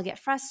 And I'll get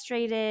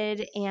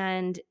frustrated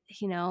and,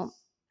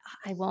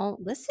 I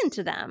won't listen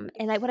to them.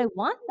 And what I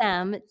want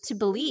them to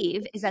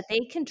believe is that they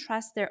can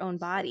trust their own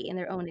body and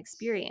their own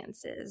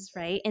experiences,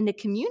 right? And to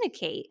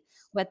communicate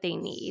what they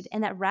need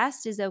and that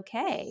rest is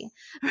okay,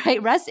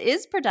 right? Rest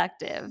is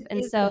productive. It And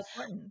is so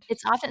important.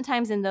 it's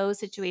oftentimes in those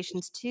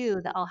situations too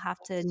that I'll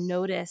have to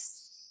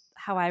notice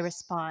how I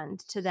respond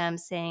to them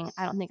saying,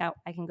 I don't think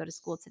I can go to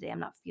school today. I'm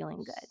not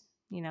feeling good,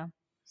 you know?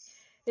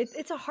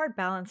 It's a hard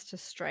balance to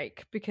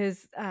strike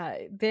because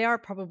they are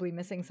probably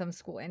missing some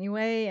school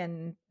anyway,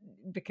 and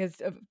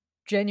because of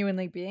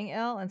genuinely being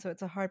ill, and so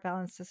it's a hard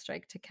balance to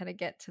strike to kind of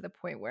get to the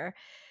point where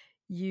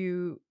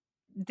you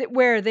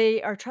where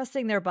they are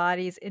trusting their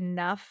bodies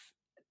enough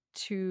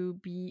to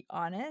be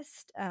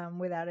honest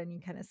without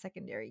any kind of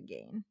secondary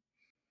gain.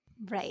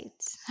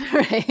 Right.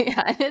 Right.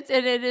 Yeah.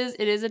 And it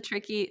is a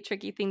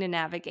tricky thing to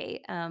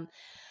navigate.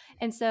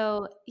 And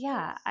so,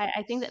 yeah,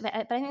 I think but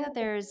I think that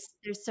there's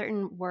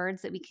certain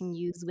words that we can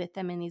use with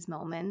them in these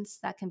moments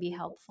that can be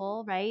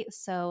helpful, right?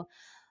 So,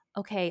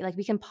 okay, like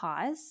we can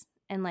pause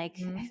and like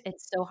Mhm.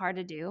 it's so hard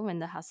to do in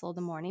the hustle of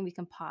the morning. We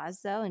can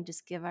pause though and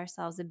just give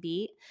ourselves a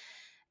beat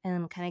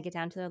and kind of get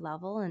down to their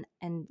level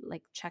and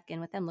like check in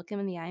with them, look them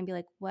in the eye and be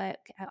like, what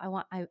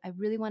I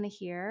really want to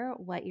hear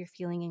what you're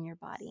feeling in your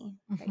body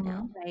right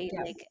now, Mhm. right?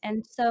 Yeah. Like,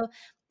 and so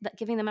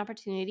giving them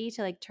opportunity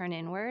to like turn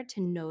inward,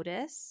 to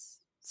notice,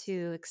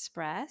 to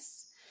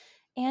express,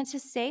 and to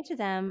say to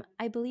them,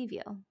 I believe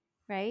you,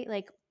 right?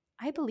 Like,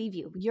 I believe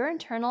you. Your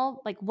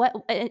internal, like what,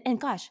 and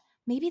gosh,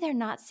 maybe they're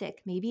not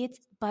sick. Maybe it's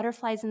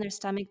butterflies in their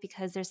stomach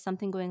because there's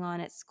something going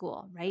on at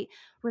school, right?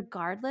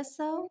 Regardless,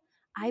 though,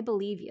 I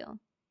believe you,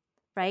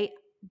 right?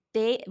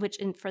 Which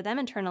for them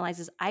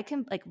internalizes, I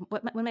can, like,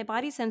 when my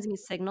body sends me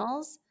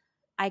signals,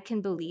 I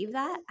can believe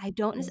that. I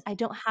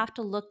don't have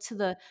to look to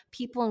the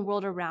people and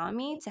world around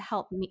me to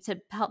help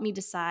me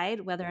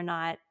decide whether or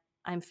not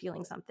I'm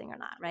feeling something or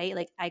not, right?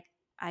 Like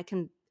I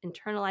can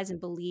internalize and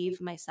believe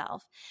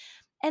myself.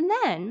 And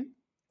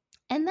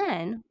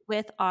then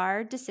with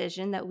our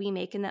decision that we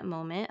make in that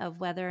moment of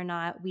whether or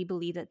not we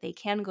believe that they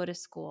can go to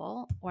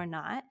school or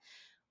not,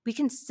 we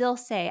can still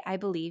say, I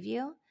believe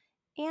you.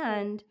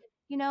 And,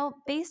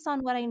 based on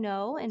what I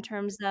know in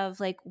terms of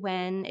like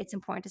when it's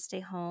important to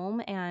stay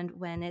home and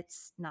when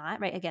it's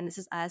not, right? Again, this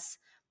is us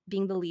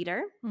being the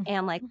leader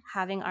and like Mhm.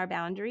 having our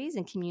boundaries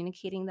and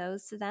communicating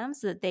those to them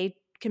so that they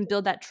can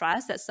build that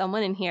trust that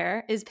someone in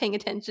here is paying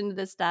attention to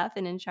this stuff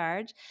and in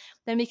charge.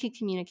 Then we can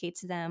communicate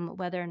to them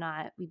whether or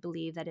not we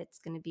believe that it's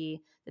going to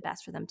be the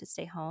best for them to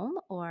stay home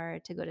or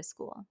to go to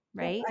school, Yep,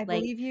 right? I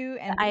Like believe you,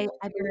 and I, we'll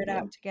I figure believe it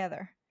out you.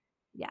 together.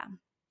 Yeah.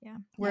 Yeah,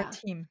 we're a Yeah.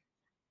 team.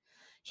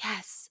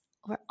 Yes,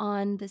 we're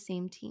on the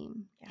same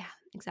team. Yes. Yeah,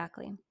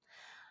 exactly.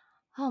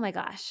 Oh my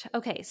gosh.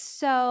 Okay,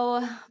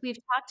 so we've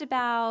talked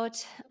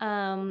about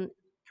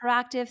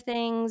proactive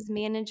things,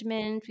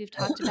 management. We've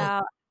talked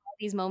about how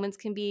these moments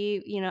can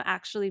be,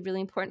 actually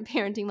really important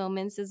parenting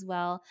moments as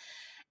well.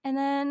 And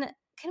then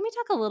can we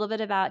talk a little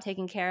bit about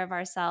taking care of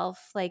ourselves?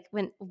 Like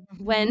when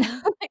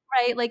Mhm. like,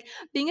 right? Like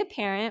being a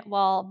parent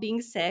while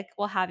being sick,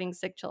 while having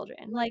sick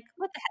children. Like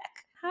what the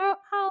heck?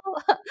 How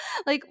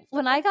like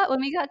when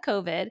we got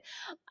COVID,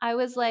 I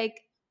was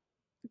like,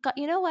 God,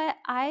 you know what?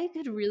 I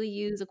could really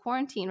use a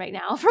quarantine right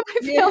now for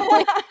my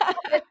family.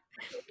 Yeah.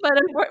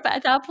 But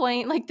at that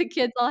point, like, the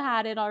kids all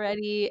had it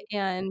already,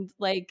 and,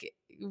 like,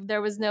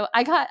 there was no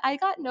I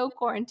got no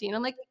quarantine.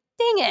 I'm like,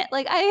 "Dang it."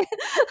 Like, I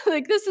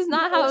like, this is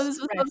not how this Forced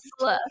was supposed to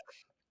rest. look.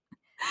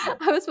 Yeah.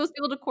 I was supposed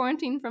to be able to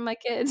quarantine from my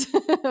kids,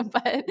 but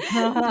it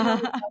didn't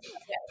work out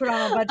that Put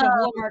on a bunch way. of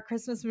Hallmark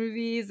Christmas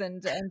movies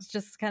and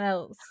just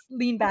kinda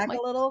lean Oh back my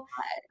a little.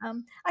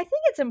 god. I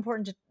think it's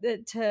important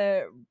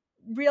to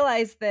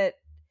realize that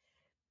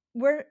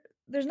we're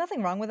there's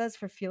nothing wrong with us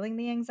for feeling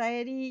the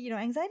anxiety.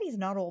 Anxiety is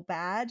not all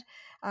bad.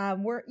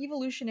 We're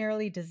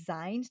evolutionarily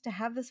designed to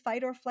have this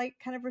fight or flight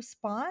kind of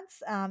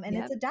response, and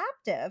it's Yep,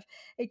 adaptive.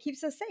 It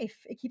keeps us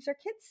safe. It keeps our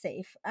kids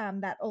safe.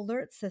 That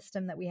alert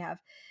system that we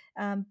have,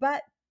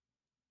 but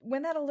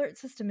when that alert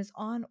system is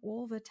on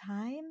all the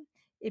time,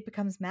 it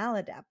becomes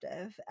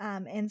maladaptive.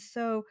 And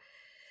so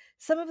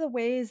some of the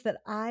ways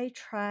that I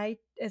try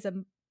as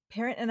a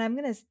parent, and I'm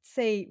going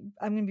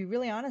to be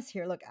really honest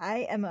here. Look, I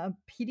am a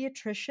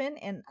pediatrician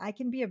and I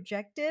can be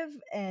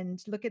objective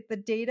and look at the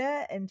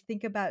data and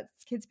think about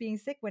kids being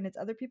sick when it's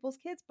other people's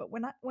kids. But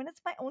when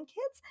it's my own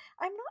kids,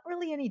 I'm not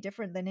really any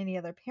different than any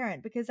other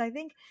parent because I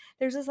think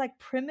there's this like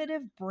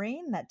primitive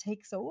brain that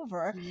takes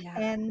over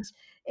yeah, and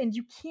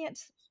you can't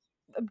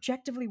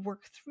objectively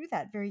work through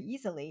that very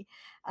easily.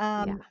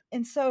 yeah,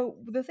 And so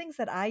the things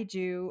that I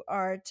do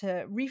are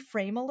to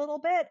reframe a little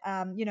bit,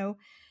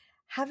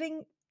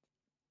 having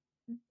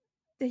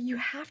that you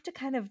have to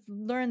kind of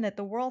learn that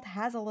the world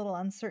has a little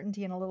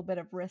uncertainty and a little bit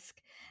of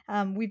risk.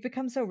 We've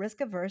become so risk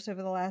averse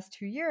over the last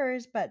 2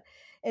 years, but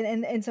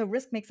and so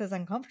risk makes us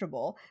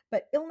uncomfortable.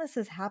 But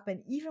illnesses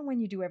happen even when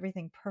you do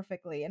everything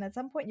perfectly, and at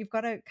some point you've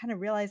got to kind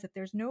of realize that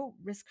there's no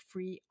risk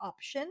free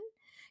option.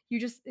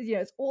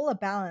 It's all a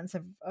balance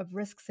of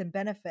risks and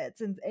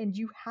benefits, and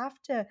you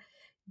have to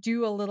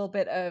do a little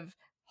bit of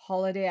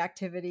holiday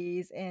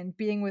activities and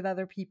being with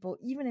other people,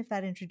 even if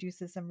that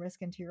introduces some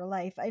risk into your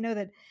life. I know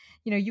that,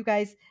 you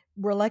guys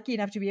were lucky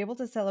enough to be able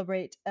to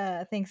celebrate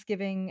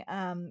Thanksgiving.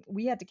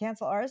 We had to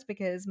cancel ours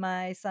because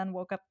my son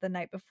woke up the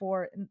night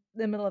before in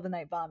the middle of the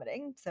night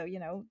vomiting. So,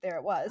 there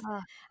it was.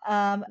 ah,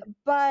 Um,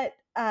 but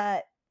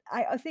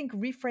I think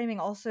reframing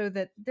also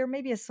that there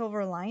may be a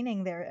silver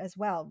lining there as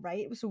well,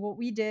 right? So what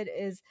we did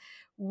is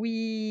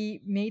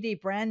we made a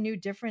brand new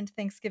different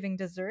Thanksgiving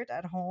dessert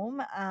at home,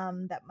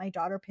 that my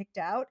daughter picked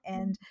out,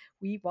 and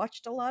we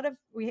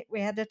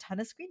had a ton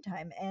of screen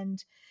time,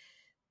 and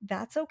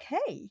that's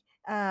okay.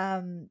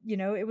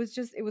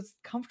 It was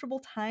comfortable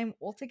time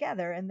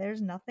altogether, and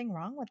there's nothing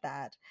wrong with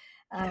that.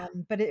 yeah.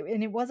 But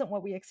it wasn't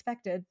what we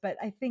expected. But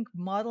I think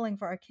modeling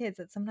for our kids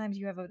that sometimes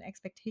you have an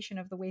expectation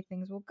of the way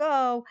things will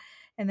go,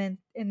 and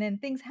then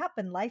things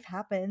happen, life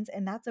happens,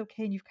 and that's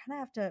okay. And you kind of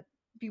have to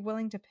be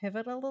willing to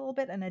pivot a little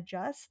bit and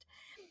adjust.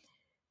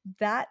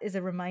 That is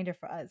a reminder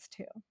for us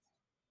too.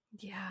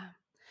 Yeah.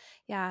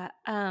 Yeah,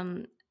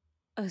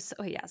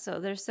 yeah, so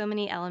there's so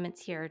many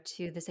elements here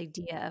to this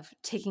idea of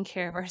taking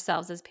care of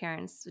ourselves as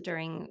parents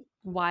during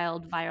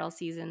wild viral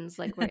seasons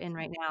like we're in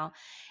right now,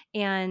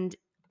 and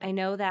I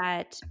know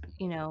that,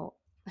 you know,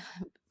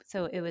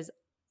 so it was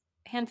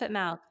hand, foot,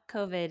 mouth,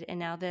 COVID, and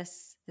now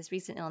this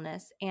recent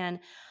illness, and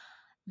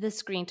the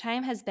screen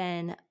time has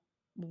been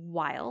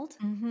wild,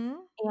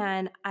 Mhm.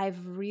 and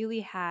I've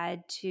really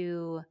had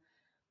to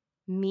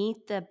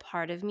meet the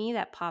part of me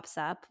that pops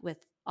up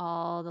with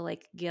all the,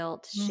 like,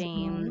 guilt,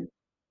 Mhm. shame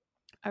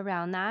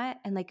around that,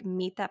 and, like,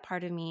 meet that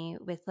part of me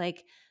with,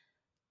 like,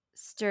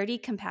 sturdy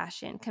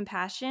compassion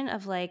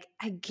of, like,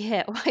 I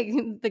get why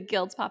the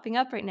guilt's popping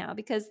up right now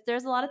because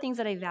there's a lot of things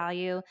that I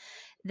value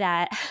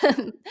that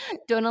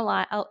don't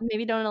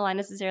align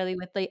necessarily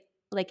with,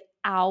 like,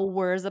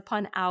 hours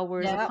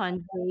Yep.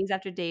 upon days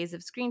after days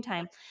of screen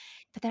time.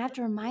 But then I have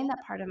to remind that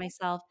part of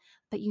myself,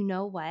 but you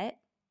know what?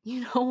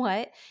 You know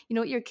what? You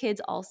know what your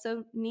kids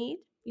also need,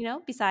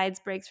 besides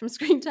breaks from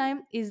screen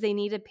time is they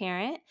need a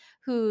parent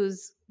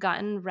who's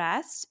gotten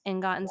rest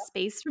and gotten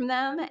space from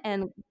them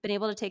and been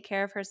able to take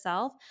care of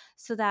herself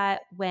so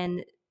that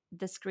when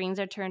the screens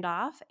are turned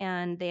off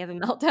and they have a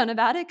meltdown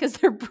about it because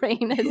their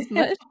brain is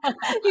mush,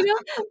 you know,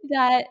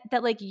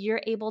 that like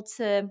you're able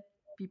to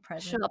Be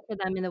show present. up for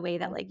them in the way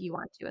that Yep. like you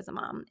want to as a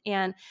mom.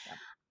 And Yep.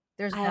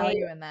 There's I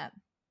value in that.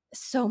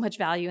 so much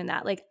value in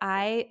that. Like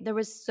there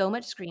was so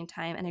much screen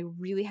time and I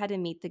really had to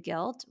meet the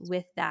guilt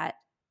with that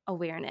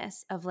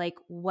awareness of like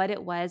what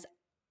it was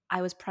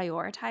I was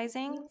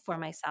prioritizing for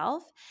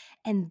myself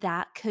and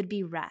that could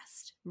be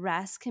rest.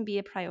 Rest can be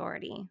a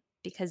priority.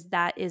 because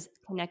that is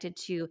connected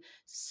to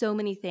so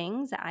many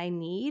things that I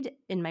need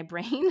in my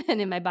brain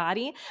and in my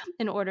body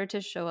in order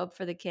to show up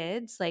for the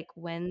kids, like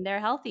when they're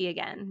healthy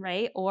again,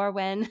 right? Or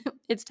when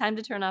it's time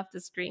to turn off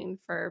the screen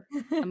for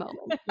a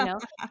moment,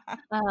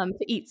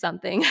 to eat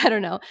something. I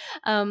don't know.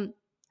 Um,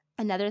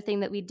 Another thing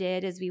that we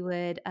did is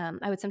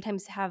I would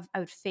sometimes I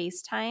would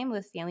FaceTime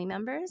with family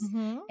members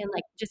Mhm. and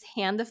like just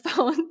hand the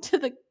phone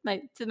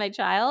to my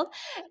child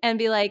and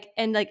be like,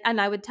 and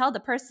I would tell the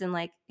person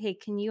like, hey,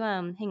 can you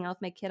hang out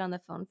with my kid on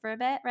the phone for a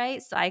bit,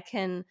 right? So I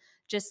can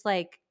just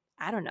like,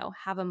 I don't know,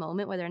 have a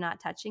moment where they're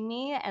not touching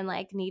me and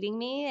like needing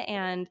me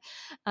and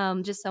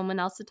just someone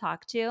else to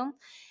talk to.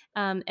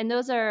 And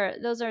those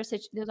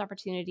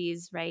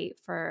opportunities, right?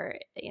 For,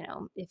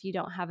 if you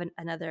don't have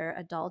another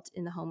adult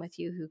in the home with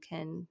you who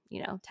can,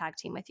 tag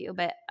team with you.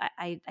 But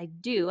I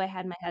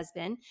had my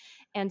husband.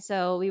 And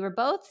so we were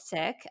both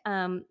sick.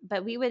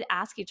 But we would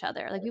ask each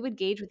other, like we would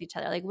gauge with each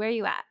other, like, where are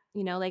you at?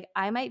 Like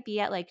I might be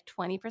at like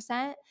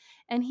 20%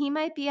 and he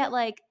might be at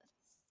like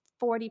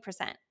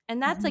 40%.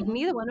 And that's like Mhm.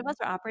 neither one of us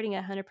are operating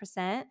at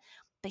 100%,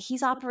 but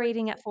he's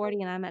operating at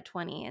 40 and I'm at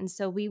 20. And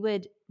so we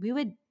would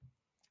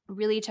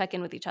really check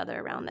in with each other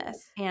around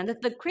this. And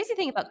the crazy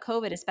thing about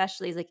COVID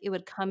especially is like it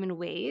would come in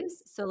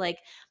waves. So like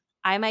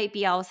I might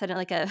be all of a sudden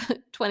like a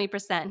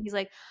 20%. He's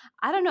like,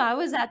 I don't know, I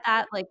was at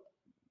that like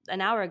an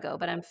hour ago,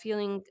 but I'm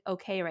feeling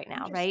okay right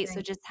now, right?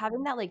 So Interesting. just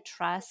having that like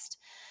trust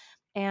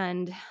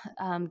and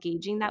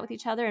gauging that with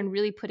each other and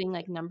really putting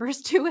like numbers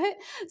to it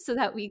so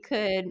that we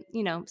could,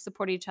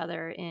 support each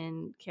other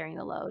in carrying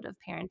the load of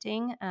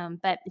parenting.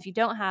 But if you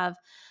don't have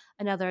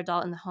another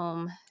adult in the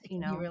home, It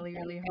can be really,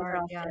 and really parents are hard.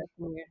 all Yeah. sick,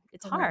 and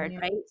it's Totally on hard, you.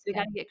 right? So we Yeah.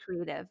 got to get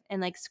creative.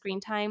 And like screen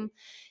time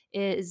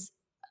is,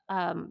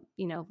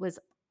 was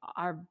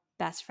our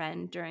best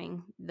friend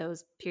during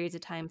those periods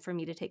of time for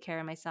me to take care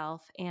of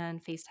myself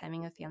and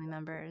FaceTiming with family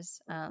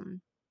members.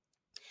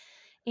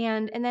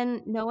 And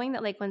then knowing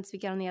that like once we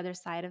get on the other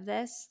side of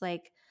this,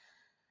 like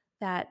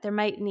that there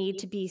might need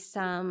to be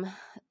some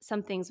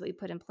things that we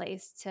put in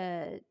place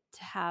to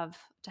have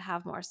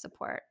more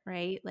support,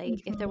 right?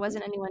 Like if there Mhm.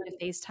 wasn't anyone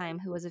to FaceTime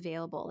who was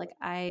available, like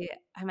I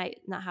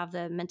might not have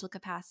the mental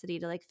capacity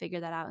to like figure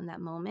that out in that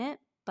moment,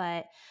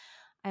 but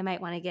I might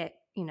want to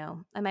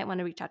I might want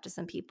to reach out to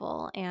some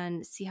people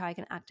and see how I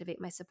can activate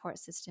my support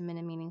system in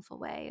a meaningful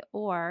way.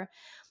 Or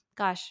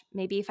gosh,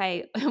 maybe if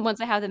I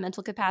once I have the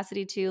mental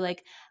capacity to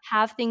like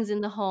have things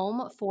in the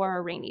home for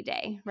a rainy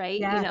day, right?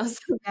 Yes,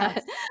 So that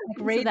yes. Like,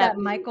 so raid that that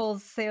we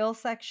Michael's sales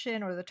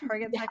section or the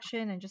Target yeah.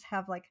 section and just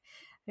have, like,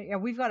 yeah,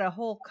 we've got a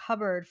whole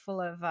cupboard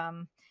full of,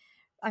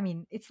 I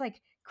mean, it's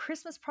like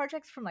Christmas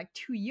projects from, like,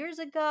 2 years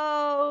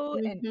ago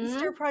and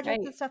Easter Mhm. projects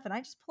and Right. stuff, and I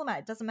just pull them out.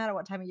 It doesn't matter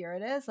what time of year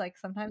it is, like,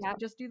 sometimes we Yep.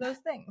 just do those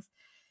things.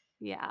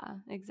 Yeah,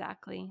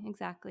 exactly.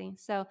 Exactly.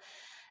 So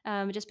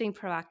just being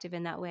proactive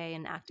in that way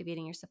and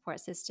activating your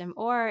support system.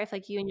 Or if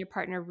like you and your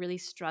partner really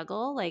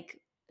struggle, like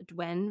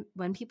when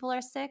people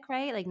are sick,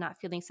 right? Like not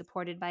feeling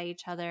supported by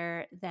each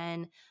other,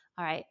 then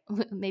all right,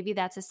 maybe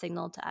that's a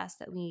signal to us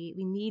that we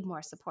need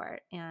more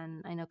support.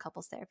 And I know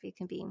couples therapy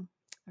can be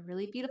a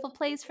really beautiful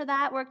place for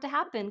that work to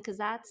happen because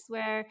that's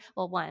where,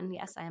 well, one,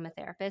 yes, I am a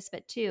therapist,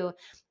 but two,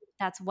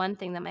 that's one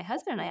thing that my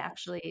husband and I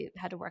actually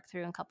had to work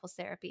through in couples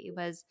therapy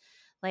was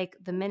like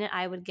the minute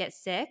I would get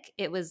sick,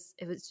 it was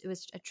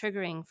a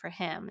triggering for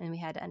him, and we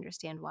had to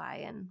understand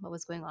why and what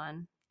was going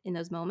on in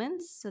those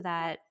moments so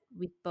that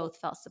we both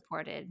felt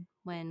supported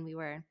when we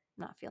were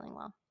not feeling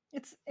well.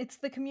 It's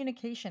the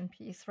communication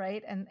piece,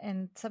 right?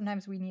 And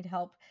sometimes we need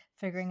help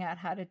figuring out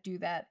how to do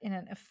that in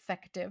an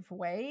effective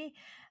way.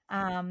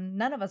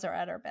 None of us are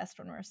at our best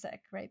when we're sick,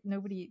 right?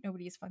 Nobody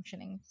is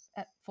functioning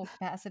at full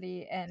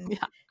capacity, and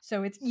Yeah.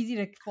 so it's easy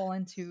to fall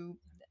into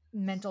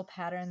mental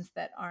patterns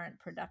that aren't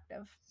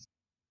productive.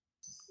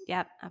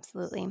 Yep,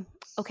 absolutely.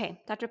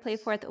 Okay, Dr.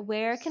 Playforth,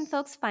 where can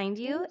folks find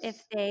you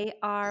if they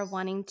are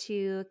wanting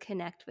to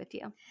connect with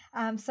you?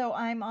 So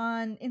I'm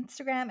on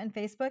Instagram and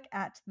Facebook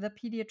at the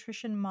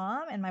Pediatrician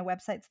Mom, and my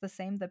website's the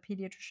same,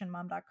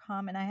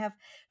 thepediatricianmom.com. And I have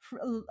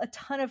a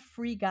ton of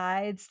free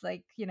guides,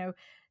 like,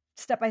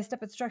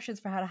 step-by-step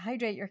instructions for how to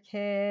hydrate your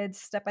kids,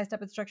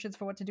 step-by-step instructions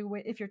for what to do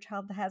if your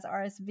child has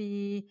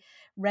RSV,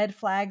 red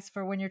flags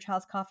for when your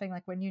child's coughing,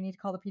 like when you need to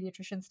call the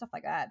pediatrician, stuff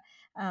like that.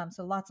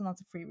 So lots and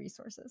lots of free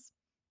resources.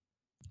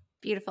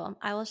 Beautiful.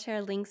 I will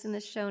share links in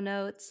the show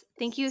notes.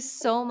 Thank you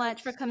so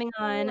much for coming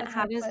on, Oh, it's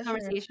my having this pleasure.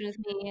 conversation with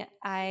me.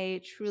 I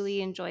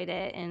truly enjoyed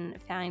it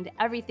and found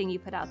everything you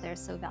put out there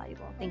so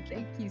valuable. Oh, Thank you.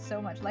 thank you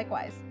so much.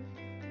 Likewise.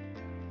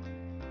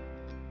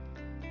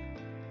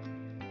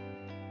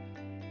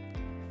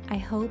 I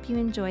hope you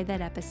enjoyed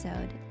that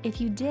episode. If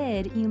you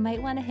did, you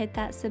might want to hit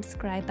that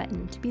subscribe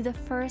button to be the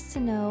first to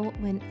know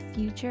when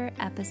future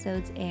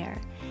episodes air.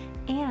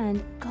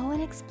 And go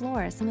and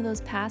explore some of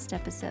those past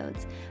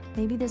episodes.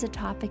 Maybe there's a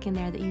topic in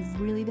there that you've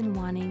really been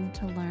wanting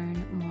to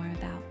learn more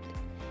about.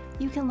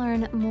 You can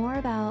learn more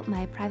about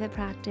my private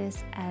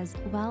practice as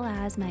well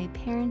as my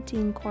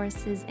parenting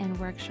courses and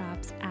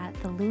workshops at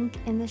the link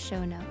in the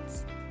show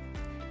notes.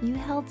 You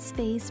held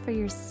space for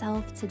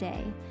yourself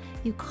today.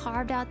 You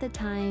carved out the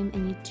time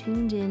and you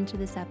tuned in to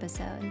this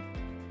episode.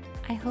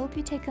 I hope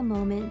you take a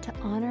moment to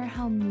honor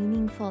how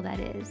meaningful that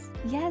is.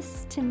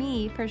 Yes, to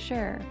me for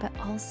sure, but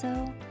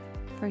also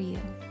for you.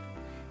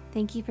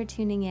 Thank you for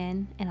tuning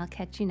in, and I'll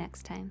catch you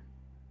next time.